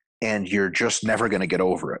spiders, and you're just never going to get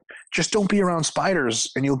over it. Just don't be around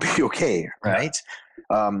spiders and you'll be okay, right?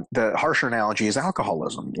 The harsher analogy is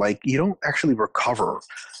alcoholism. Like, you don't actually recover.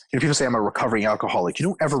 People say I'm a recovering alcoholic. You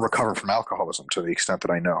don't ever recover from alcoholism, to the extent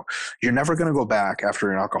that I know. You're never going to go back after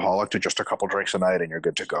you're an alcoholic to just a couple drinks a night and you're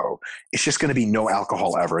good to go. It's just going to be no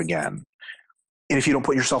alcohol ever again. And if you don't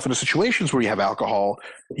put yourself into situations where you have alcohol,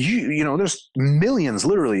 there's millions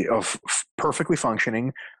literally of perfectly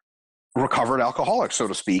functioning recovered alcoholics, so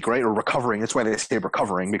to speak, right? Or recovering. That's why they say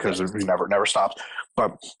recovering, because it never stops.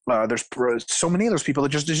 But there's so many of those people that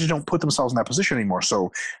just don't put themselves in that position anymore.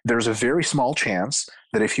 So there's a very small chance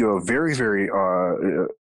that if you're very, very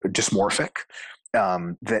dysmorphic,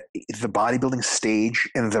 that the bodybuilding stage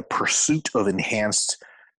and the pursuit of enhanced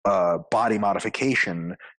body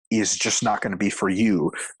modification is just not going to be for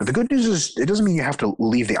you. But the good news is it doesn't mean you have to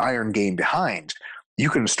leave the iron game behind. You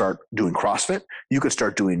can start doing CrossFit. You can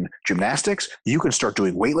start doing gymnastics. You can start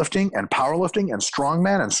doing weightlifting and powerlifting and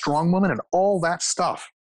strongman and strongwoman and all that stuff,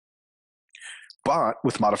 but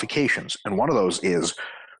with modifications. And one of those is,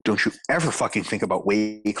 don't you ever fucking think about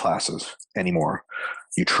weight classes anymore.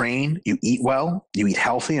 You train, you eat well, you eat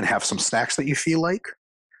healthy and have some snacks that you feel like,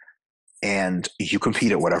 and you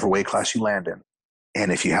compete at whatever weight class you land in.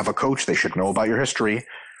 And if you have a coach, they should know about your history.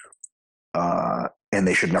 And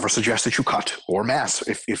they should never suggest that you cut or mass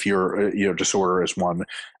if your disorder is one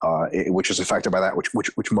which is affected by that,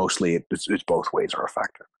 which mostly it's both ways are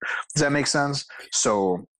affected. Does that make sense?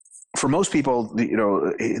 So for most people,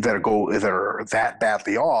 that are that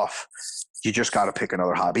badly off, you just got to pick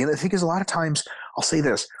another hobby. And the thing is, a lot of times, I'll say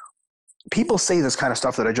this: people say this kind of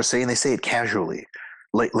stuff that I just say, and they say it casually.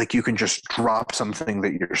 Like you can just drop something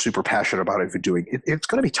that you're super passionate about if you're doing it. It's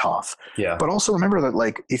going to be tough. Yeah. But also remember that,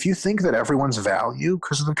 like, if you think that everyone's value,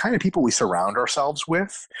 because of the kind of people we surround ourselves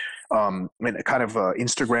with, and the kind of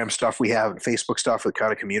Instagram stuff we have, and Facebook stuff, the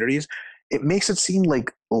kind of communities, it makes it seem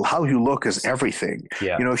like how you look is everything.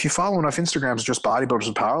 Yeah. If you follow enough Instagrams, just bodybuilders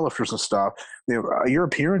and powerlifters and stuff, your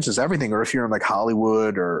appearance is everything. Or if you're in like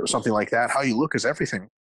Hollywood or something like that, how you look is everything.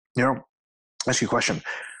 Ask you a question.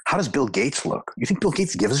 How does Bill Gates look? You think Bill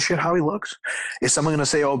Gates gives a shit how he looks? Is someone going to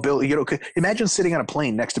say, oh, Bill, imagine sitting on a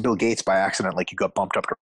plane next to Bill Gates by accident, like you got bumped up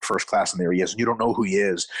to first class and there he is, and you don't know who he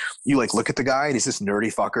is. You like look at the guy and he's this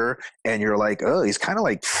nerdy fucker, and you're like, oh, he's kind of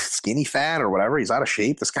like skinny fat or whatever. He's out of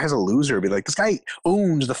shape. This guy's a loser. Be like, this guy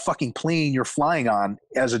owns the fucking plane you're flying on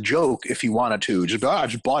as a joke if he wanted to. Just, I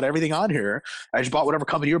just bought everything on here. I just bought whatever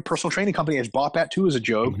company, your personal training company, I just bought that too as a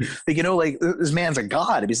joke. Like, this man's a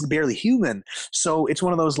god. He's barely human. So it's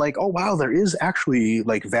one of those like, oh, wow, there is actually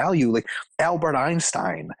like value. Like Albert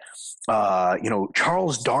Einstein,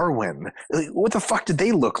 Charles Darwin. What the fuck did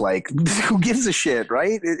they look like? Who gives a shit,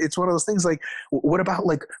 right? It's one of those things. Like, what about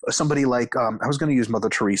like somebody like I was going to use Mother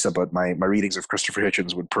Teresa, but my readings of Christopher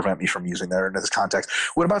Hitchens would prevent me from using that in this context.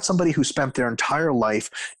 What about somebody who spent their entire life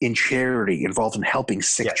in charity, involved in helping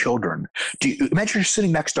sick children? Do you imagine you're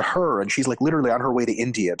sitting next to her and she's like literally on her way to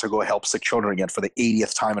India to go help sick children again for the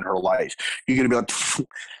 80th time in her life? You're going to be like,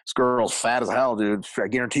 this girl's fat as hell, dude. I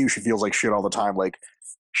guarantee you she feels like shit all the time. Like,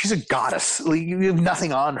 she's a goddess. Like, you have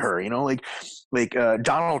nothing on her, like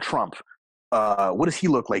Donald Trump. What does he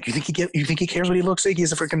look like? You think he cares what he looks like? He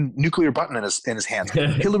has a freaking nuclear button in his hands.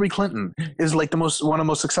 Hillary Clinton is like one of the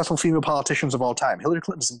most successful female politicians of all time. Hillary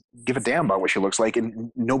Clinton doesn't give a damn about what she looks like,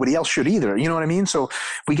 and nobody else should either. You know what I mean? So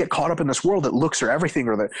we get caught up in this world that looks are everything,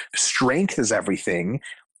 or that strength is everything,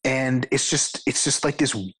 and it's just like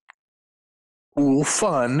this cool,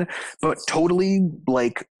 fun, but totally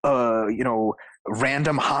like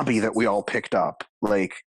random hobby that we all picked up.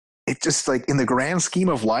 Like, it just, like, in the grand scheme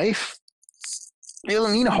of life, it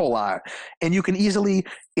doesn't mean a whole lot. And you can easily,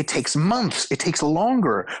 it takes months, it takes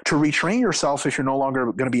longer to retrain yourself if you're no longer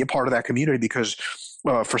going to be a part of that community because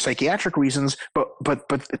for psychiatric reasons.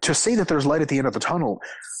 But to say that there's light at the end of the tunnel,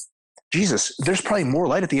 Jesus, there's probably more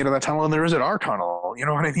light at the end of that tunnel than there is at our tunnel. You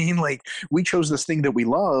know what I mean? Like, we chose this thing that we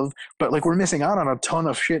love, but like, we're missing out on a ton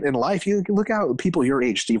of shit in life. You look out, people your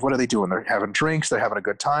age, Steve, what are they doing? They're having drinks, they're having a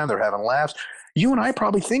good time, they're having laughs. You and I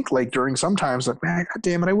probably think, like, during some times, like, man, God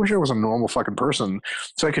damn it, I wish I was a normal fucking person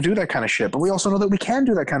so I could do that kind of shit. But we also know that we can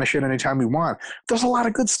do that kind of shit anytime we want. There's a lot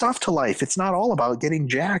of good stuff to life. It's not all about getting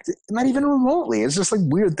jacked, not even remotely. It's just like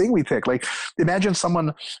weird thing we pick. Like, imagine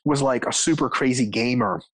someone was like a super crazy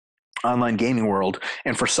gamer, online gaming world,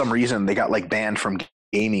 and for some reason they got like banned from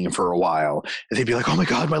gaming for a while, and they'd be like, oh my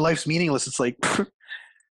god, my life's meaningless. It's like,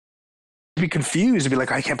 be confused and be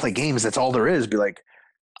like, I can't play games, that's all there is. Be like,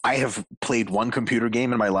 I have played one computer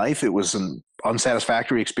game in my life. It was an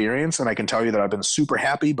unsatisfactory experience, and I can tell you that I've been super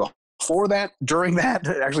happy before that, during that,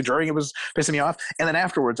 actually during it was pissing me off. And then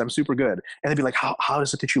afterwards, I'm super good. And they'd be like, how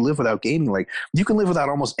is it that you live without gaming? Like, you can live without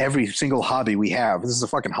almost every single hobby we have. This is a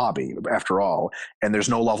fucking hobby after all. And there's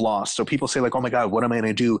no love lost. So people say like, oh my God, what am I going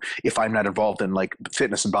to do if I'm not involved in like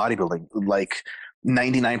fitness and bodybuilding? Like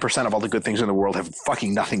 99% of all the good things in the world have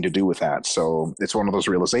fucking nothing to do with that. So it's one of those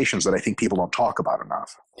realizations that I think people don't talk about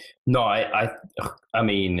enough. No, I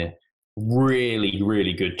mean, really,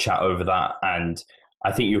 really good chat over that. And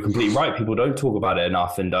I think you're completely right. People don't talk about it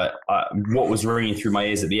enough. And what was ringing through my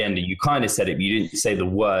ears at the end, and you kind of said it, but you didn't say the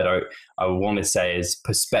word I want to say, is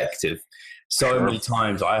perspective. So many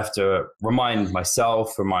times I have to remind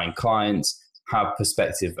myself, remind clients, have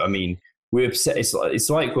perspective. I mean, it's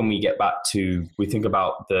like when we think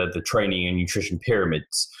about the training and nutrition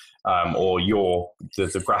pyramids, or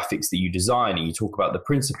the graphics that you design, and you talk about the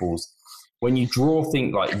principles. When you draw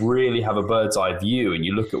things, like really have a bird's eye view, and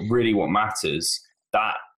you look at really what matters,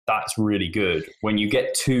 that's really good. When you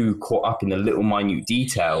get too caught up in the little minute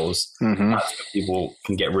details, that's when people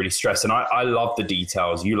can get really stressed. And I love the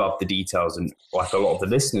details. You love the details, and like a lot of the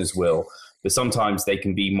listeners will. But sometimes they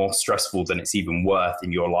can be more stressful than it's even worth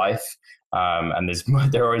in your life. And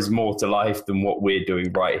there is more to life than what we're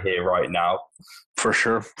doing right here, right now. For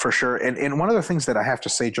sure. And one of the things that I have to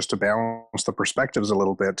say, just to balance the perspectives a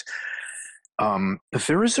little bit,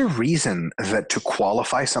 there is a reason that to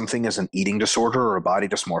qualify something as an eating disorder or a body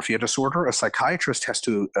dysmorphia disorder, a psychiatrist has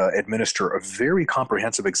to administer a very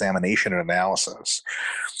comprehensive examination and analysis.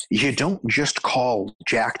 You don't just call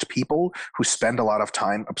jacked people who spend a lot of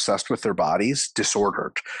time obsessed with their bodies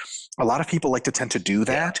disordered. A lot of people like to tend to do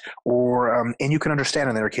that, or and you can understand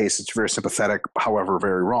in their case it's very sympathetic, however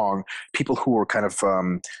very wrong. People who are kind of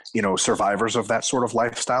survivors of that sort of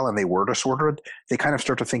lifestyle and they were disordered, they kind of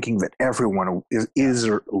start to thinking that everyone is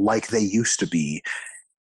or like they used to be.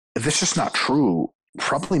 This is just not true.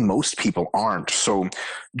 Probably most people aren't. So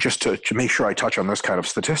just to make sure I touch on this kind of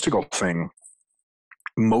statistical thing,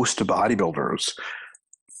 most bodybuilders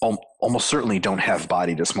almost certainly don't have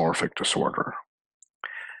body dysmorphic disorder.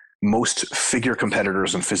 Most figure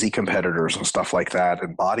competitors and physique competitors and stuff like that,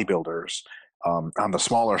 and bodybuilders on the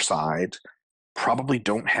smaller side, probably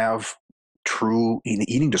don't have true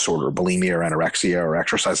eating disorder, bulimia or anorexia or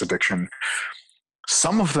exercise addiction.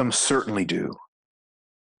 Some of them certainly do,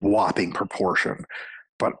 whopping proportion,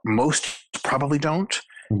 but most probably don't.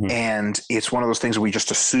 And it's one of those things where we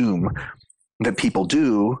just assume that people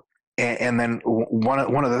do, and then one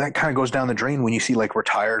of that kind of goes down the drain when you see like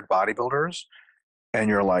retired bodybuilders. And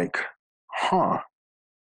you're like,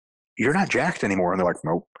 you're not jacked anymore. And they're like,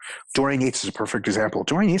 nope. Dorian Yates is a perfect example.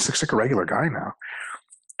 Dorian Yates looks like a regular guy now.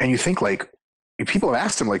 And you think like, people have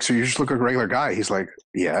asked him like, so you just look like a regular guy? He's like,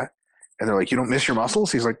 yeah. And they're like, you don't miss your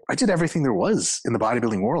muscles? He's like, I did everything there was in the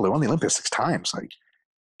bodybuilding world. I won the Olympics 6 times. Like,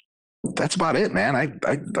 that's about it, man. I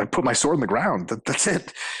put my sword in the ground. That's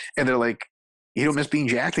it. And they're like, you don't miss being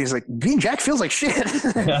jacked? And he's like, being jacked feels like shit.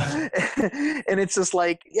 Yeah. And it's just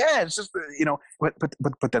like, yeah, it's just,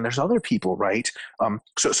 but then there's other people, right?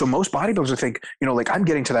 So most bodybuilders, I think, like I'm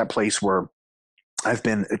getting to that place where I've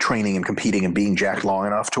been training and competing and being jacked long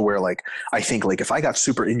enough to where like, I think like if I got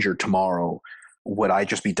super injured tomorrow, would I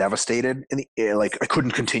just be devastated? And like I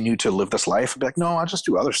couldn't continue to live this life. I'd be like, no, I'll just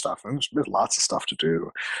do other stuff. There's lots of stuff to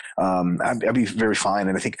do. I'd be very fine.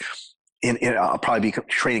 And I think, I'll probably be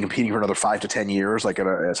training, competing for another 5 to 10 years, like at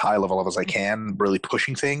as high level as I can, really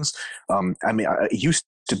pushing things. I mean, it used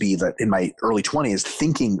to be that in my early 20s,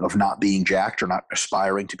 thinking of not being jacked or not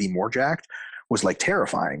aspiring to be more jacked was like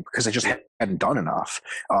terrifying because I just hadn't done enough.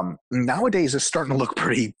 Nowadays, it's starting to look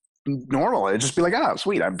pretty normal. It'd just be like,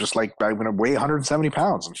 sweet. I'm going to weigh 170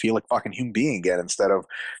 pounds and feel like a fucking human being again instead of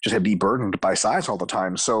just be burdened by size all the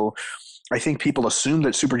time. So I think people assume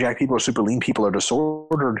that super jacked people or super lean people are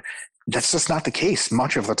disordered. That's just not the case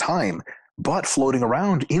much of the time. But floating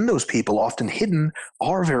around in those people, often hidden,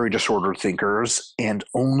 are very disordered thinkers, and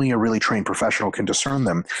only a really trained professional can discern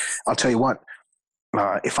them. I'll tell you what,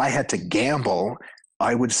 if I had to gamble,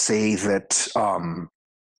 I would say that, I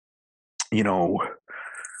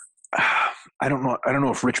don't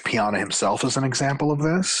know if Rich Piana himself is an example of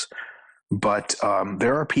this, but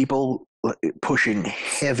there are people pushing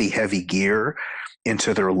heavy gear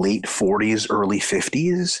into their late 40s, early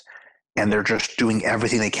 50s, and they're just doing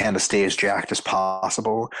everything they can to stay as jacked as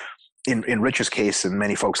possible. In Rich's case, and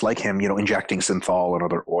many folks like him, injecting synthol and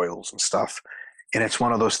other oils and stuff. And it's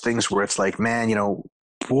one of those things where it's like, man,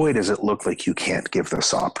 boy, does it look like you can't give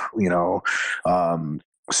this up,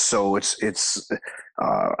 So it's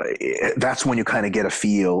that's when you kind of get a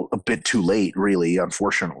feel a bit too late, really,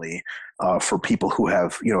 unfortunately, for people who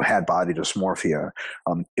have, had body dysmorphia.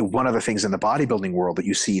 One of the things in the bodybuilding world that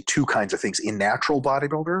you see two kinds of things in natural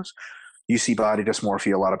bodybuilders. You see body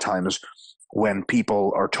dysmorphia a lot of times when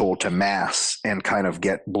people are told to mass and kind of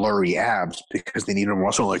get blurry abs because they need them.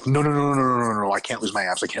 Also like, no, I can't lose my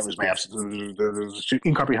abs. I can't lose my abs. It's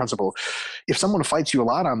incomprehensible. If someone fights you a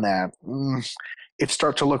lot on that, it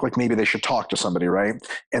starts to look like maybe they should talk to somebody, right?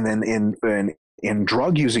 And then in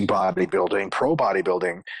drug using bodybuilding, pro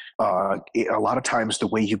bodybuilding, a lot of times the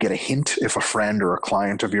way you get a hint if a friend or a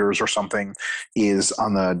client of yours or something is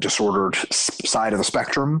on the disordered side of the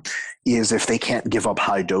spectrum is if they can't give up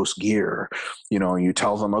high dose gear. You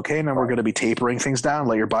tell them, okay, now we're going to be tapering things down,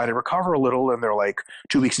 let your body recover a little. And they're like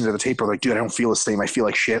 2 weeks into the taper, like, dude, I don't feel the same. I feel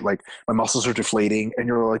like shit. Like my muscles are deflating. And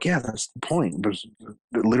you're like, yeah, that's the point. There's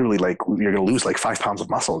literally like, you're going to lose like 5 pounds of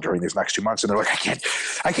muscle during these next 2 months. And they're like,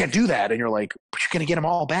 I can't do that. And you're like, but you're going to get them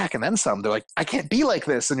all back and then some. They're like, I can't be like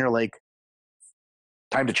this. And you're like,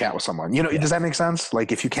 time to chat with someone. Does that make sense?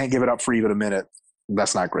 Like if you can't give it up for even a minute,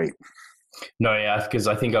 that's not great. No, yeah, because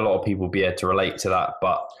I think a lot of people will be able to relate to that,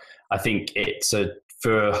 but I think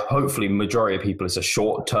for hopefully majority of people, it's a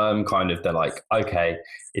short term kind of, they're like, okay,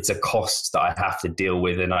 it's a cost that I have to deal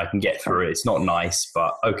with and I can get through it. It's not nice,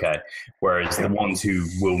 but okay. Whereas the ones who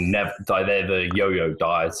will never die, they're the yo-yo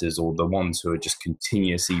dieters or the ones who are just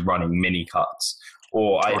continuously running mini cuts.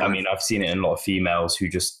 Or I mean, I've seen it in a lot of females who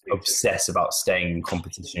just obsess about staying in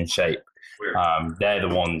competition shape. They're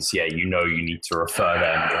the ones, you need to refer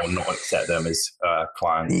them or not accept them as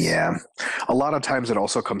clients. Yeah. A lot of times it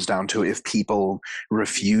also comes down to if people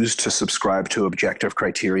refuse to subscribe to objective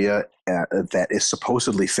criteria that is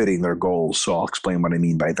supposedly fitting their goals. So I'll explain what I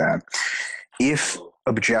mean by that. If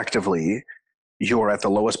objectively you're at the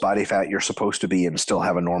lowest body fat you're supposed to be and still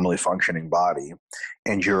have a normally functioning body,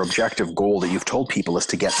 and your objective goal that you've told people is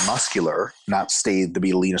to get muscular, not stay to be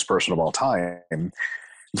the leanest person of all time,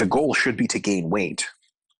 the goal should be to gain weight.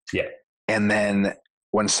 Yeah. And then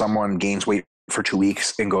when someone gains weight for 2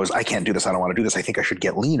 weeks and goes, I can't do this, I don't want to do this, I think I should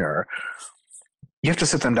get leaner, you have to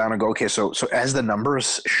sit them down and go, okay, so as the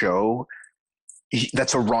numbers show,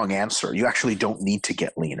 that's a wrong answer. You actually don't need to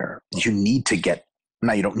get leaner. You need to get,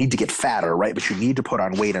 now you don't need to get fatter, right? But you need to put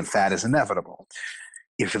on weight, and fat is inevitable.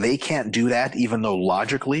 If they can't do that, even though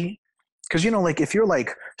logically, because, like if you're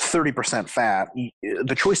like 30% fat,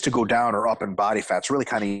 the choice to go down or up in body fat's really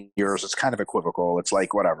kind of yours. It's kind of equivocal. It's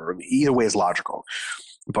like whatever. Either way is logical.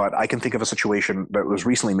 But I can think of a situation that was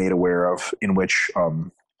recently made aware of in which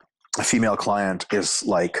a female client is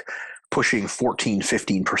like pushing 14,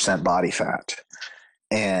 15% body fat.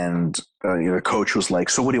 And the coach was like,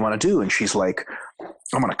 so what do you want to do? And she's like,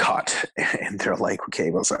 I'm going to cut. And they're like, okay,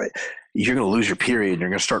 well, sorry, you're going to lose your period. And you're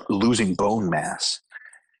going to start losing bone mass.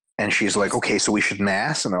 And she's like, okay, so we should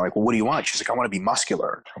mass. And they're like, well, what do you want? She's like, I want to be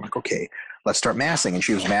muscular. I'm like, okay, let's start massing. And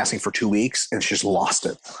she was massing for 2 weeks and she just lost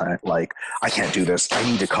it. Right? Like, I can't do this. I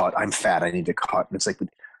need to cut. I'm fat. I need to cut. And it's like,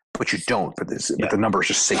 but you don't. But the numbers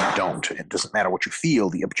just say you don't. It doesn't matter what you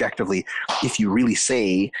feel. Objectively, if you really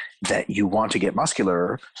say that you want to get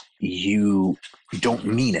muscular, you don't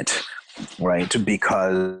mean it, right?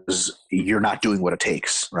 Because you're not doing what it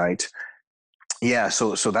takes, right? Yeah,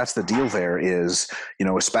 so that's the deal there is,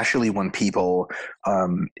 especially when people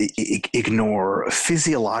ignore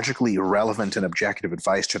physiologically relevant and objective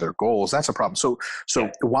advice to their goals, that's a problem. So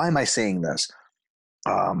why am I saying this?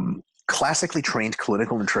 Classically trained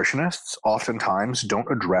clinical nutritionists oftentimes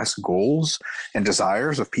don't address goals and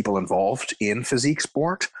desires of people involved in physique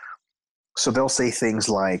sport. So they'll say things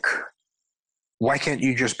like, why can't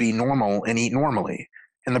you just be normal and eat normally?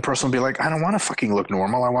 And the person will be like, I don't want to fucking look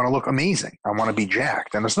normal. I want to look amazing. I want to be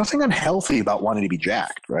jacked. And there's nothing unhealthy about wanting to be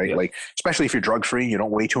jacked, right? Yeah. Like, especially if you're drug-free, you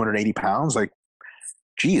don't weigh 280 pounds, like,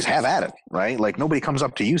 geez, have at it, right? Like, nobody comes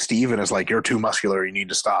up to you, Steve, and is like, you're too muscular, you need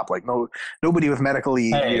to stop. Like, nobody with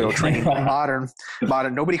medically trained modern,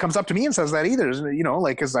 nobody comes up to me and says that either.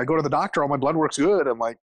 Like, as I go to the doctor, all my blood work's good. I'm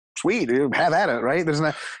like, sweet, have at it, right? There's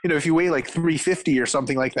not, if you weigh like 350 or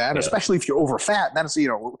something like that, especially if you're over fat, that's,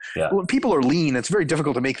 when people are lean, it's very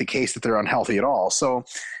difficult to make the case that they're unhealthy at all. So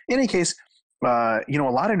in any case, a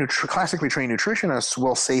lot of classically trained nutritionists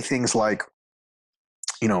will say things like,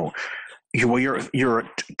 you're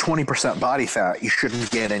 20% body fat, you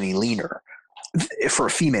shouldn't get any leaner. For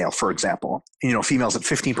a female, for example, females at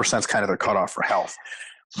 15% is kind of their cutoff for health.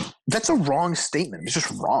 That's a wrong statement. It's just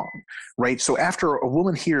wrong, right? So after a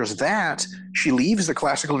woman hears that, she leaves the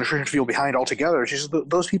classical nutrition field behind altogether. She says,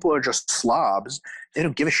 those people are just slobs. They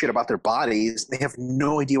don't give a shit about their bodies. They have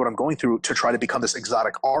no idea what I'm going through to try to become this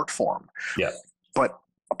exotic art form. Yeah. But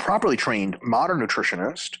a properly trained modern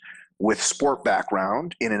nutritionist with sport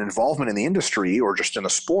background in an involvement in the industry or just in a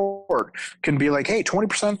sport can be like, hey,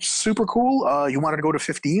 20% super cool. You wanted to go to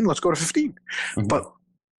 15? Let's go to 15. Mm-hmm. But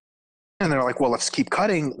and they're like, well, let's keep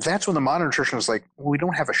cutting. That's when the modern nutritionist is like, well, we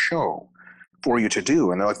don't have a show for you to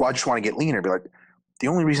do. And they're like, well, I just want to get leaner. Be like, the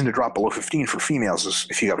only reason to drop below 15 for females is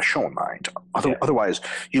if you got a show in mind. Otherwise,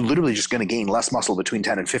 you're literally just going to gain less muscle between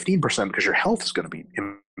 10 and 15% because your health is going to be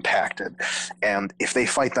impacted. And if they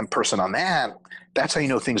fight them person on that, that's how you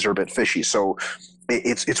know things are a bit fishy. So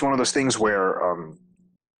it's one of those things where,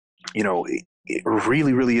 it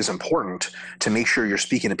really, really is important to make sure you're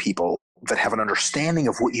speaking to people that have an understanding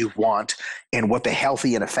of what you want and what the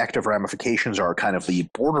healthy and effective ramifications are, kind of the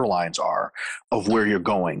borderlines are of where you're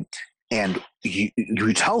going. And you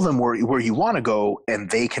tell them where you want to go and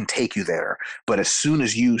they can take you there. But as soon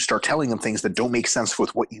as you start telling them things that don't make sense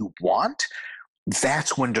with what you want,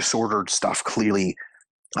 that's when disordered stuff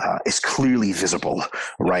is clearly visible,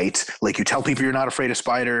 right? Like you tell people you're not afraid of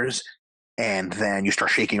spiders and then you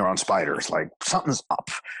start shaking around spiders, like something's up,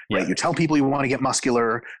 right? You tell people you want to get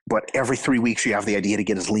muscular, but every 3 weeks you have the idea to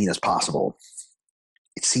get as lean as possible.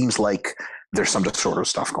 It seems like there's some disordered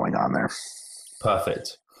stuff going on there.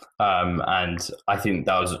 Perfect. And I think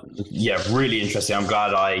that was, really interesting. I'm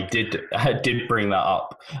glad I did bring that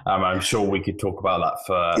up. I'm sure we could talk about that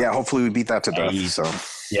for... Yeah, hopefully we beat that to death. So.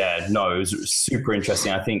 Yeah, no, it was super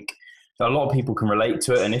interesting. I think a lot of people can relate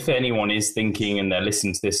to it. And if anyone is thinking and they're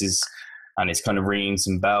listening to this and it's kind of ringing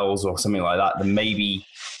some bells or something like that, then maybe,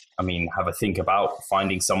 have a think about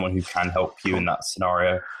finding someone who can help you in that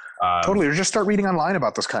scenario. Totally. Or just start reading online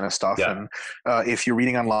about this kind of stuff. Yeah. And if you're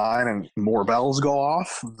reading online and more bells go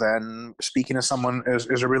off, then speaking to someone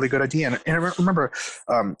is a really good idea. And remember,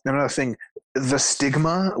 another thing, the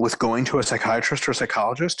stigma with going to a psychiatrist or a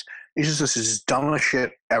psychologist is just this dumbest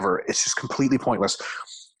shit ever. It's just completely pointless.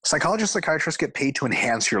 Psychiatrists get paid to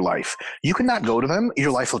enhance your life. You cannot go to them. Your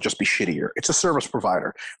life will just be shittier. It's a service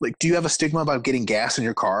provider. Like, do you have a stigma about getting gas in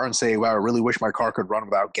your car and say, wow, I really wish my car could run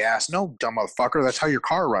without gas? No, dumb motherfucker. That's how your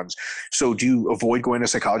car runs. So do you avoid going to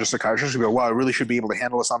psychiatrist? You go, wow, I really should be able to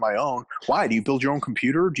handle this on my own. Why? Do you build your own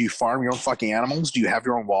computer? Do you farm your own fucking animals? Do you have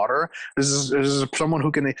your own water? This is someone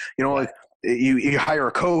who can, you hire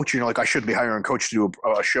a coach, like, I shouldn't be hiring a coach to do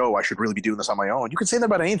a show. I should really be doing this on my own. You can say that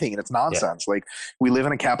about anything, and it's nonsense. Yeah. Like, we live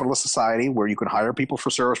in a capitalist society where you can hire people for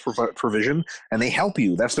service provision, and they help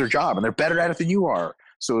you. That's their job, and they're better at it than you are.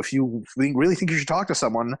 So if you really think you should talk to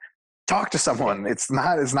someone, talk to someone. It's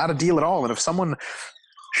not a deal at all. And if someone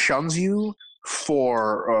shuns you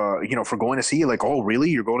for going to see, like, oh,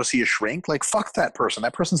 really? You're going to see a shrink? Like, fuck that person.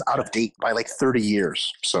 That person's out of date by like 30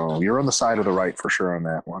 years. So you're on the side of the right for sure on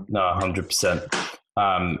that one. No, 100%.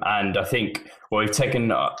 And I think, we've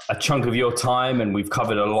taken a chunk of your time and we've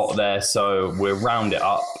covered a lot there. So we'll round it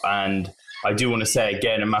up. And I do want to say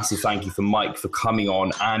again, a massive thank you for Mike for coming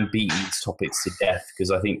on and beating these topics to death,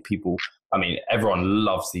 because I think everyone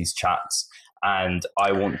loves these chats. And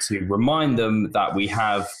I want to remind them that we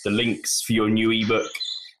have the links for your new ebook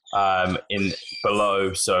in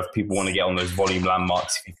below. So if people want to get on those volume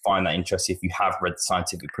landmarks, if you find that interesting, if you have read the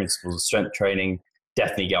Scientific Principles of Strength Training,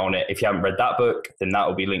 definitely get on it. If you haven't read that book, then that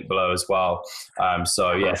will be linked below as well.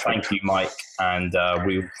 Thank you, Mike, and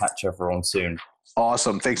we'll catch everyone soon.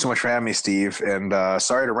 Awesome. Thanks so much for having me, Steve. And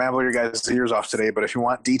sorry to ramble your guys' ears off today, but if you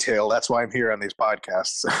want detail, that's why I'm here on these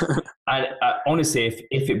podcasts. And honestly,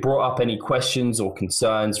 if it brought up any questions or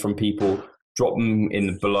concerns from people, drop them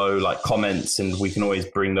in below, like comments, and we can always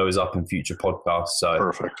bring those up in future podcasts. So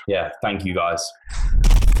perfect. Yeah. Thank you, guys.